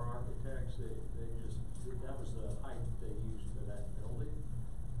are our architects, they just, that was the height they used for that building.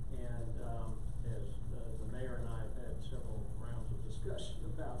 And, as the mayor and I have had several rounds of discussion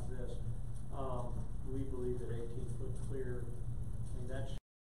about this, we believe that 18-foot clear, I mean, that's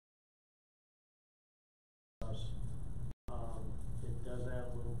us. It does add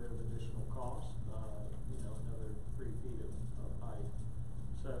a little bit of additional cost, another 3 feet of height.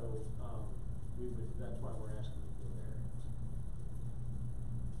 So, that's why we're asking for the variance.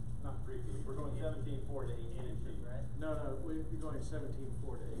 Not 3 feet. We're going 17.4 to 18 feet, right? No, we'd be going 17.4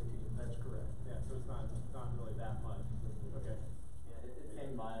 to 18, that's correct. Yeah, so it's not really that much. Okay. Yeah, it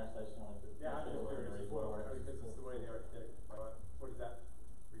seemed minor, so I just wanted to. Yeah, I just figured it's because it's the way the architect. What is that?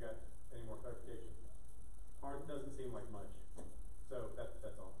 We got any more clarification? Hard doesn't seem like much. So that's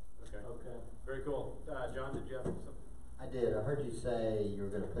all. Okay. Okay. Very cool. John, did you have something? I did. I heard you say you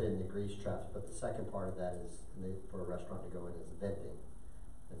were gonna put in the grease traps, but the second part of that is for a restaurant to go in is venting.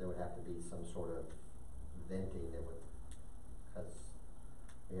 And there would have to be some sort of venting that would, because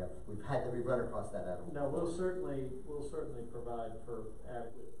we've run across that at No, we'll certainly provide for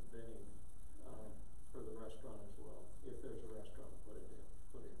adequate venting, for the restaurant as well, if there's a restaurant put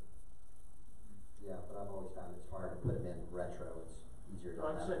in. Yeah, but I've always found it's hard to put them in retro, it's easier to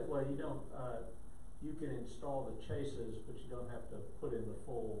Like I have. said, well, you don't, you can install the chases, but you don't have to put in the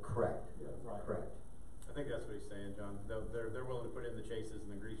full. Correct, Yeah, right. correct. I think that's what he's saying, John. They're willing to put in the chases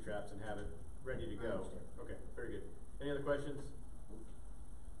and the grease traps and have it ready to go. understand. Okay, very good. Any other questions?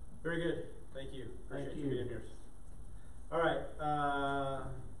 Very good. Thank you. Appreciate you being here. All right.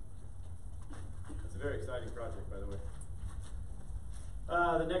 It's a very exciting project, by the way.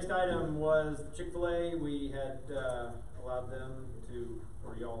 The next item was Chick-fil-A. We had allowed them to,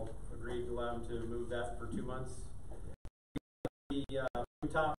 or y'all agreed to allow them to move that for 2 months. The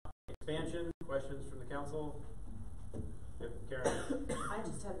rooftop expansion, questions from the council? Yep, Karen. I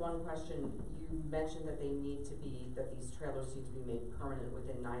just had one question. You mentioned that these trailers need to be made permanent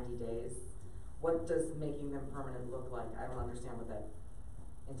within 90 days. What does making them permanent look like? I don't understand what that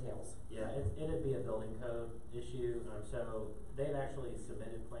entails. Yeah, it'd be a building code issue. So they've actually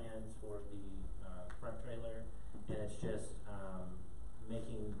submitted plans for the front trailer, and it's just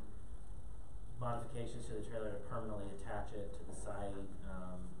making modifications to the trailer to permanently attach it to the site.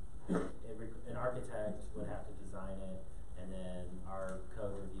 An architect would have to design it, and then our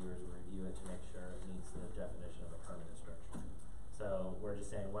code reviewers will review it to make sure it meets the definition of a permanent structure. So we're just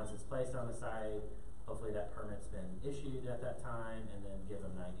saying once it's placed on the site, hopefully that permit's been issued at that time, and then give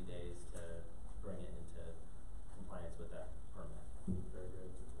them 90 days to bring it into compliance with that permit. Very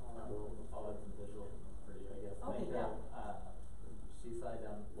good. I'll have some visual for you, I guess. Okay, Think yeah. of, Seaside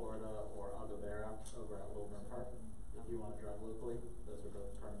down in Florida or Agua Vera over at Wilburn Park. If you want to drive locally, those are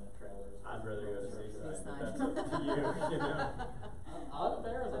both permanent trailers. I'd rather go to Seaside, but that's Seaside. up to you. You know. Agua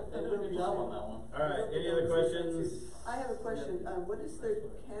Vera, they did a good job on that one. All right. Any other questions? I have a question. What is the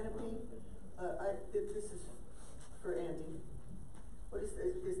canopy? This is for Andy. What is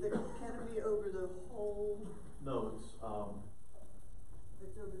the canopy over the whole? No, it's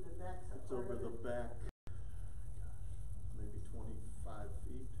It's over the back. it's over the back, maybe 25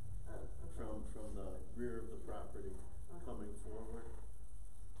 feet Oh, okay. from the rear of the property coming forward.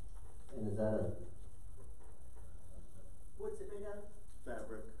 And is that What's it made out of?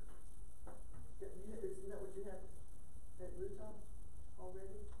 Fabric. Isn't that what you have at rooftop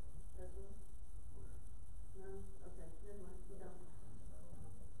already as well? No? Okay, never mind, you don't.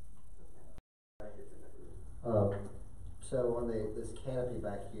 Okay. It's in that roof. so on this canopy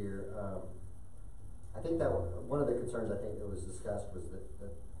back here, I think that one of the concerns I think that was discussed was that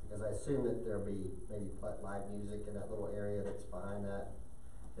because I assume that there'll be maybe live music in that little area that's behind that,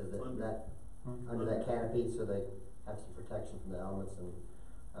 is that under that canopy, so they have some protection from the elements and.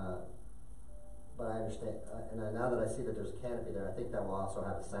 But I understand, and now that I see that there's a canopy there, I think that will also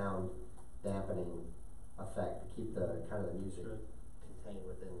have a sound dampening effect to keep the kind of the music contained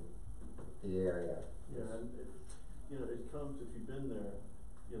within the area. Yeah, and it comes, if you've been there,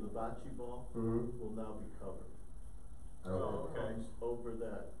 the bocce ball will now be covered. Oh, It okay. comes over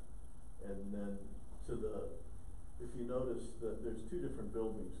that, and then if you notice that there's two different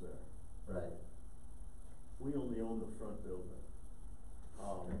buildings there. Right. We only own the front building.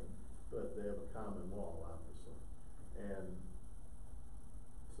 But they have a common wall, obviously. And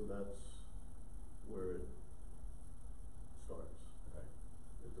so that's where it starts, Okay.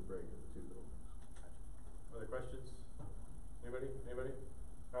 at the break of the two buildings. Other questions? Anybody?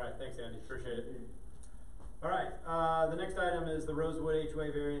 All right, thanks, Andy. Appreciate it. All right, the next item is the Rosewood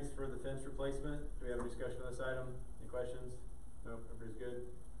HOA variance for the fence replacement. Do we have a discussion on this item? Any questions? No, everybody's good?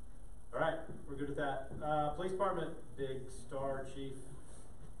 All right, we're good with that. Police Department, Big Star Chief.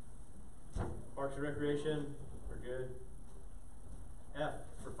 Parks and Recreation, we're good. F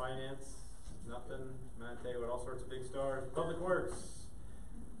for Finance, nothing. Matt, tell you what, all sorts of big stars. Public Works,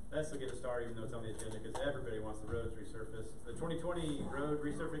 that's to get a star even though it's on the agenda because everybody wants the roads resurfaced. The 2020 road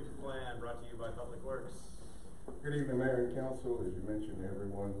resurfacing plan brought to you by Public Works. Good evening, Mayor and Council. As you mentioned,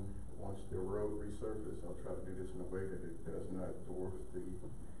 everyone wants their road resurfaced. I'll try to do this in a way that it does not dwarf the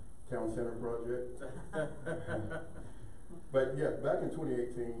town center project. But yeah, back in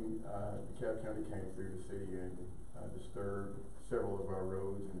 2018, DeKalb County came through the city and disturbed several of our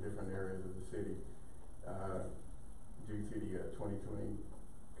roads in different areas of the city due to the 2020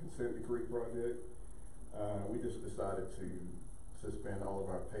 consent decree project. We just decided to suspend all of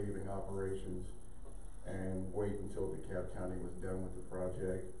our paving operations and wait until DeKalb County was done with the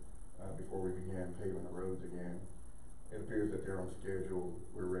project before we began paving the roads again. It appears that they're on schedule.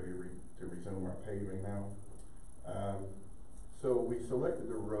 We're ready to resume our paving now. So we selected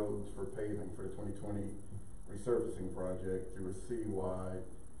the roads for paving for the 2020 resurfacing project through a citywide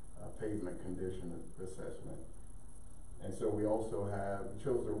pavement condition assessment. And so we also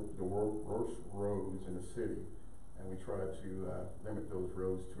chose the worst roads in the city, and we tried to limit those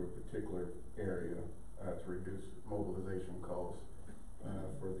roads to a particular area to reduce mobilization costs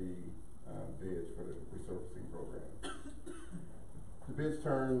for the bids for the resurfacing program. The bids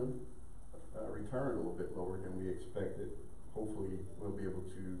returned a little bit lower than we expected. Hopefully, we'll be able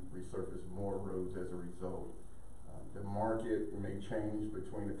to resurface more roads as a result. The market may change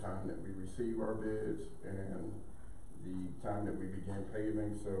between the time that we receive our bids and the time that we begin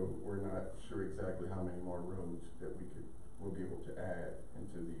paving, so we're not sure exactly how many more roads that we'll be able to add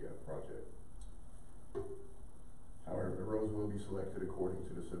into the project. However, the roads will be selected according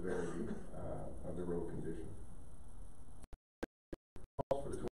to the severity of the road condition. Cost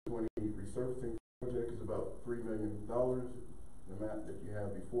for the 2020 resurfacing project is about $3 million. The map that you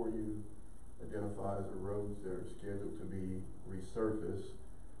have before you identifies the roads that are scheduled to be resurfaced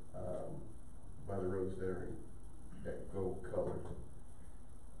by the roads that gold color.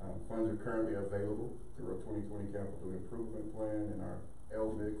 Funds are currently available through our 2020 Capital Improvement Plan and our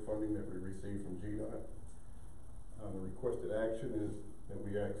LMIC funding that we received from GDOT. The requested action is that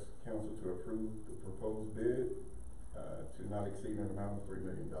we ask council to approve the proposed bid to not exceed an amount of $3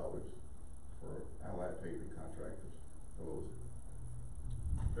 million for Allied Paving Contractors.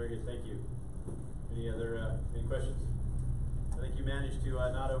 Very good, thank you. Any questions? I think you managed to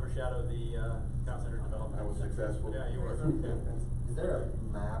not overshadow the town center development. I was successful. Yeah, you were. Is there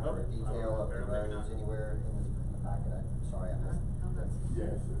a map or a detail of the roads anywhere in the packet? I'm sorry, I missed it.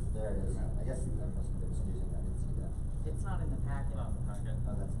 Yes. There it is. I guess that must have been confusing. I didn't see that. It's not in the packet. Not in the packet.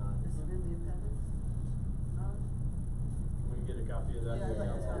 Oh, that's not. Is it in the appendix? No? We can get a copy of that. Yeah, I'd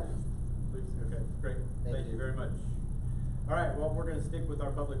like to have it. Please, okay, great. Thank you very much. All right, well, we're gonna stick with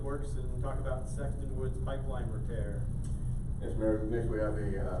our public works and talk about Sexton Woods pipeline repair. Yes, Mayor, next we have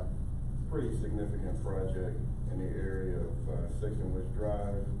a pretty significant project in the area of Sexton Woods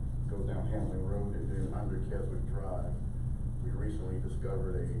Drive, goes down Hamlin Road and then under Keswick Drive. We recently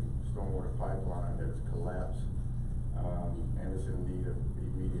discovered a stormwater pipeline that has collapsed and is in need of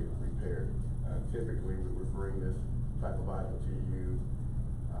immediate repair. Typically, we would bring this type of item to you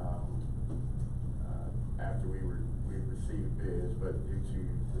after we received bids, but due to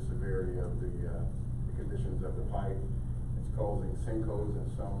the severity of the conditions of the pipe, it's causing sinkholes in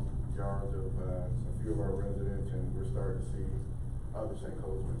some yards of a few of our residents, and we're starting to see other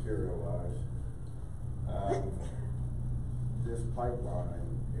sinkholes materialize. This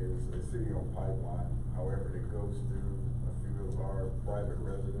pipeline is a city-owned pipeline. However, it goes through a few of our private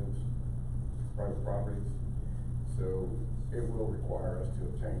residents, private properties. So it will require us to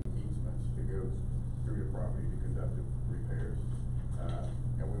obtain easements to go through the property to conduct the repairs.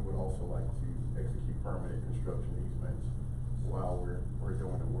 And we would also like to execute permanent construction easements while we're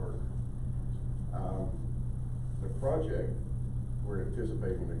doing the work. The project, we're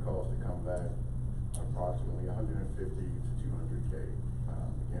anticipating the cost to come back approximately $150 to $200K.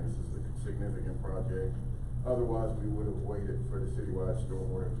 Again, this is a significant project. Otherwise, we would have waited for the citywide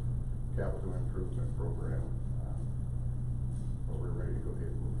stormwater capital improvement program. But we're ready to go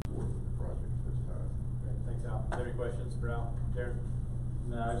ahead and move forward with the project at this time. Great, thanks, Al. Is there any questions for Al? Darren?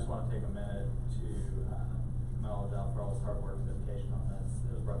 No, I just want to take a minute to acknowledge Al for all his hard work and dedication on this.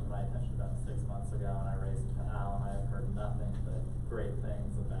 It was brought to my attention about 6 months ago, and I raised it to Al, and I have heard nothing but great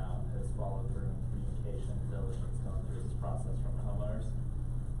things about his follow through and communication diligence going through this process from the homeowners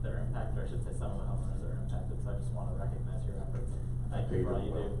that are impacted, or I should say some of the homeowners that are impacted. So I just want to recognize your efforts. Thank you for all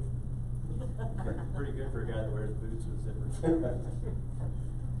you do. Pretty good for a guy that wears boots with zippers. All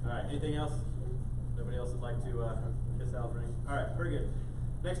right, anything else? Nobody else would like to kiss Al's ring? All right, very good.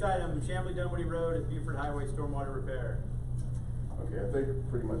 Next item, Chamblee Dunwoody Road at Buford Highway stormwater repair. Okay, I think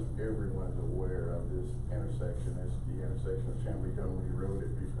pretty much everyone's aware of this intersection. It's the intersection of Chamblee Dunwoody Road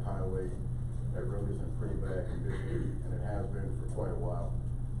at Buford Highway. That road is in pretty bad condition, and it has been for quite a while.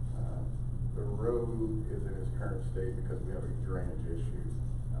 The road is in its current state because we have a drainage issue.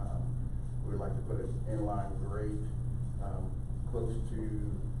 We'd like to put an inline grate close to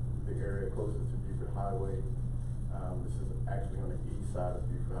the area closest to Buford Highway. This is actually on the east side of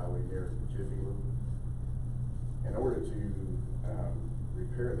Buford Highway near the Jiffy Loop. In order to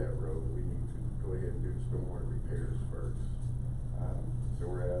repair that road, we need to go ahead and do the stormwater repairs first. So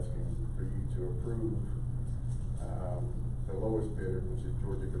we're asking for you to approve the lowest bidder, which is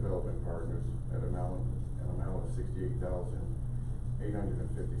Georgia Development Partners, at an amount of $68,856.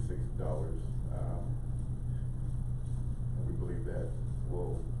 And we believe that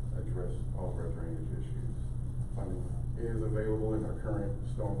will address all of our drainage issues. Funding is available in our current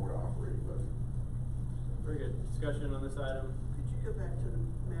stormwater operating budget. Very good. Discussion on this item. Could you you go back to the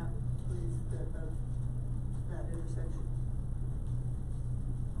map, please, that intersection?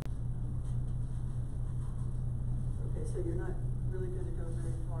 Okay, so you're not really gonna go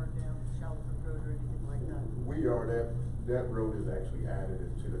very far down Shalford Road or anything like that? We are, that road is actually added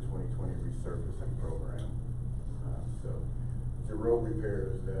into the 2020 resurfacing program. So the road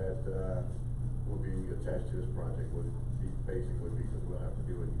repairs that will be attached to this project would be basically because we'll have to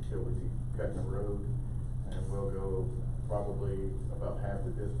do a utility cut in the road, and we'll go probably about half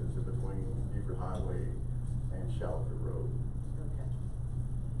the distance in between Beaufort Highway and Shalford Road. Okay.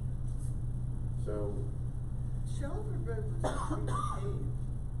 So Shalford Road was repaved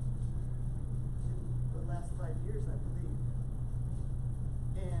in the last 5 years, I believe.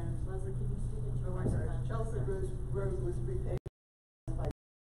 And Leslie, can you speak into oh, your I'm sorry, microphone? Shalford Road was repaved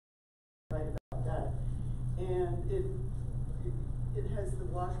right about that. And it has the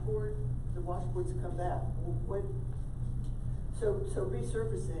washboards come back. So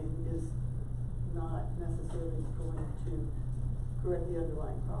resurfacing is not necessarily going to correct the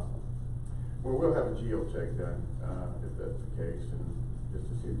underlying problem. well, we'll have a geotech done, if that's the case, and just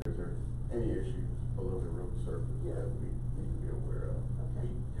to see if there's any issues below the road surface that we need to be aware of. Okay.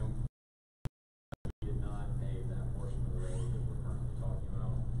 We did not pave that portion of the road that we're currently talking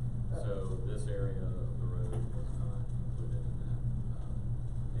about. So this area of the road was not included in that,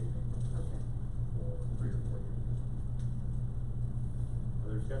 paving Okay. for 3 or 4 years.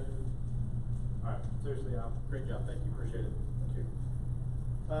 Other discussion? Alright, seriously, great job, thank you, appreciate it. Thank you.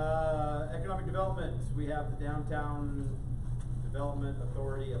 Economic development, we have the Downtown Development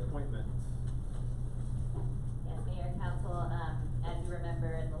Authority appointment. Yes, Mayor and Council, as you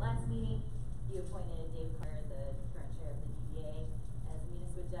remember in the last meeting, you appointed Dave Carter, the current chair of the DDA, as a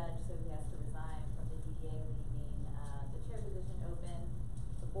municipal judge, so he has to resign from the DDA, leaving the chair position open.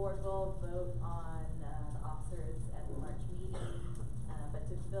 The board will vote on the officers at the March meeting, but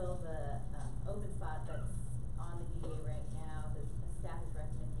to fill the open spot that's on the DDA right now, the staff is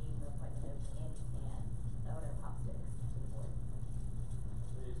recommending the appointment of Andy Stan, the owner of Hop Sticks, to the board.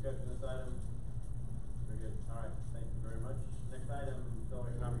 Any discussion on this item? Very good, alright, thank you very much. Next item, still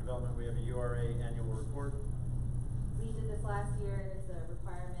economic development, we have a URA annual report. We did this last year, it's a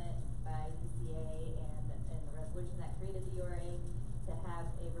requirement by UCA and the resolution that created the URA to have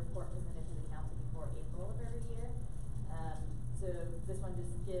a report presented to the council before April of every year. So this one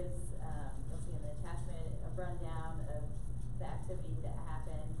just gives, you'll see in the attachment, a rundown of the activity that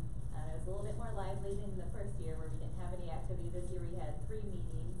happened. It was a little bit more lively than the first year where we didn't have any activity. This year we had 3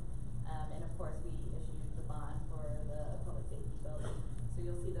 meetings, and of course we issued the bond for the public safety building. So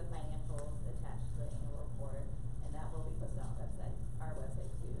you'll see the financials attached to the annual report, and that will be posted on our website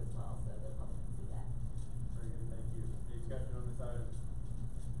too as well, so the public can see that. Very good, thank you. Any discussion on this item?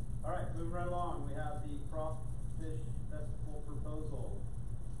 Alright, moving right along, we have the Crawfish Festival proposal.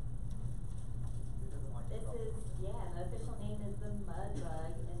 Who doesn't like This crawfish? is, the official name is the Mud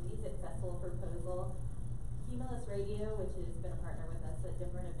Bug and Music Festival proposal. Cumulus Radio, which has been a partner with us at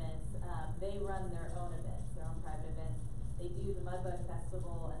different events, they run their own events, their own private events. They do the Mud Bug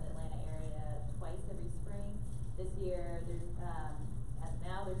Festival in the Atlanta area twice every spring. This year, as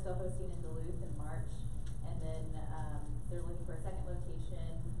now, they're still hosting in Duluth in March, and then they're looking for a second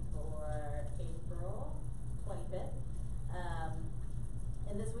location for April 25th.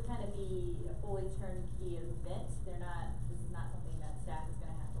 And this would kind of be a fully turnkey event. This is not something that staff is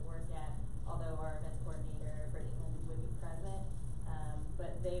gonna have to work at, although our events coordinator, Brittany Lindsay, would be present.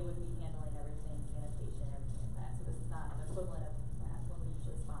 But they would be handling everything, sanitation, everything like that. So this is not an equivalent of when we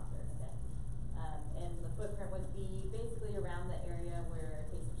usually sponsor an event. And the footprint would be basically around the area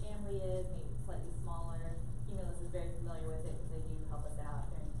where Taste of Chamblee is, maybe slightly smaller. Cumulus is very familiar with it because they do help us out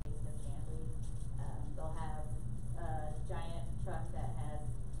during Taste of Chamblee. They'll have a giant truck that has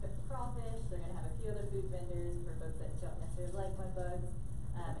crawfish. They're going to have a few other food vendors for folks that don't necessarily like mud bugs.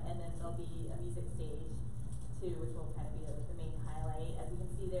 And then there'll be a music stage too, which will kind of be the main highlight. As you can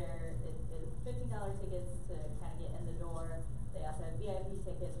see there, it's $15 tickets to kind of get in the door. They also have VIP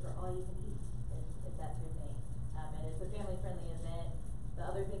tickets for all you can eat, if that's your thing. And it's a family-friendly event. The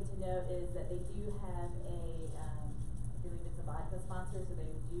other thing to note is that they do have I believe it's a vodka sponsor, so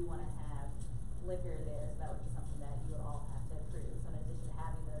they do want to have liquor there, so that would be something that you would all have to approve. So in addition to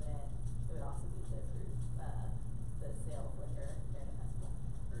having the event, it would also be to approve the sale of liquor during the festival.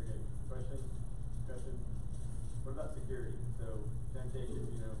 Very good. Questions? Discussion? What about security? So sanitation,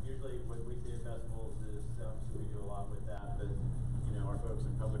 usually what we see at festivals is, obviously we do a lot with that, but our folks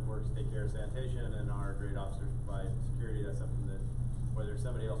in Public Works take care of sanitation and our great officers provide security. That's something that whether it's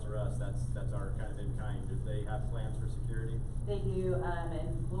somebody else or us, that's our kind of in kind. Do they have plans for security? They do, and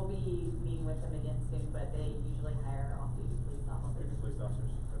we'll be meeting with them again soon, but they usually hire off-duty police officers. Police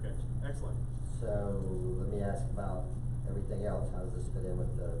officers. Okay, excellent. So let me ask about everything else. How does this fit in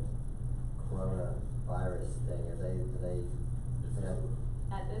with the coronavirus thing? Are they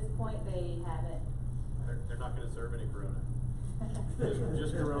At this point, they haven't. They're not going to serve any Corona.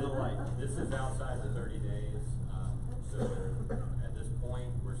 just Corona Light. This is outside the 30 days, so at this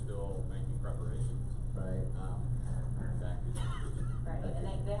point, we're still making preparations. Right. In fact, Right,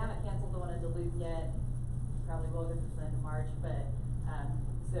 and they haven't canceled the one in Duluth yet. Probably will go through the end of March, but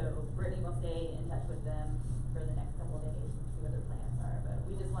so Brittany will stay in touch with them for the next couple of days and see what their plans are. But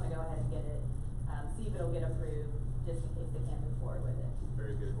we just want to go ahead and get it, see if it'll get approved, just in case they can't move forward with it.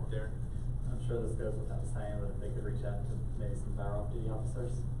 Very good, Darren. I'm sure this goes without saying, but if they could reach out to maybe some of our off-duty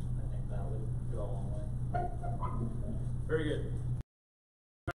officers, I think that would go a long way. Very good.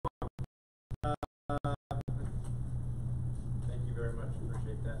 Thank you very much.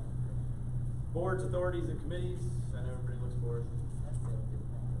 Appreciate that. Boards, authorities, and committees. I know everybody looks forward.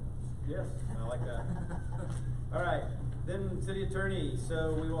 Yes, I like that. All right, then city attorney.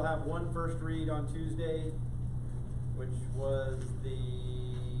 So we will have one first read on Tuesday, which was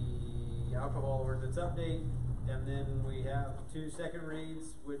the alcohol ordinance update, and then we have 2 second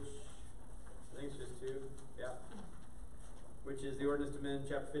reads, which I think it's just 2, yeah. Which is the ordinance to amend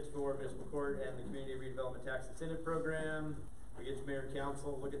Chapter 54 Municipal Court and the Community Redevelopment Tax Incentive Program. We get to Mayor and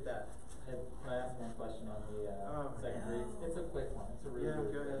Council. Look at that. Can I ask one question on the second read? It's a quick one. It's a really, really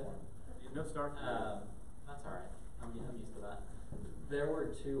quick one. No start. That's all right. I'm used to that. There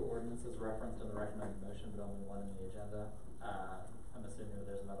were 2 ordinances referenced in the recommended motion, but only one in the agenda. I'm assuming that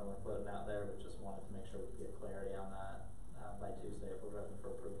there's another one floating out there, but just wanted to make sure we get clarity on that by Tuesday if we're voting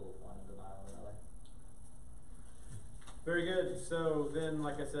for approval of one and denial of another. Very good. So then,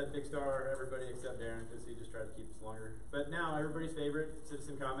 like I said, big star, everybody except Darren, because he just tried to keep us longer. But now, everybody's favorite,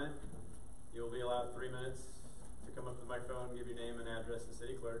 citizen comment. You'll be allowed 3 minutes to come up to the microphone, give your name and address to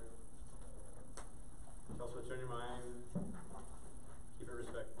city clerk. Tell us what's on your mind. Keep it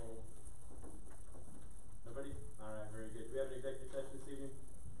respectful. Nobody? All right, very good. Do we have an executive session this evening?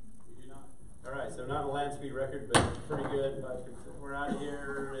 We do not. All right, so not a land speed record, but pretty good. We're out of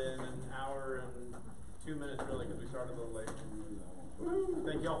here in an hour and 2 minutes, really, because we started a little late.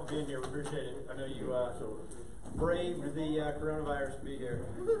 Thank you all for being here. We appreciate it. I know you braved the coronavirus to be here.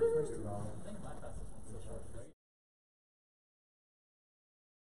 First of all,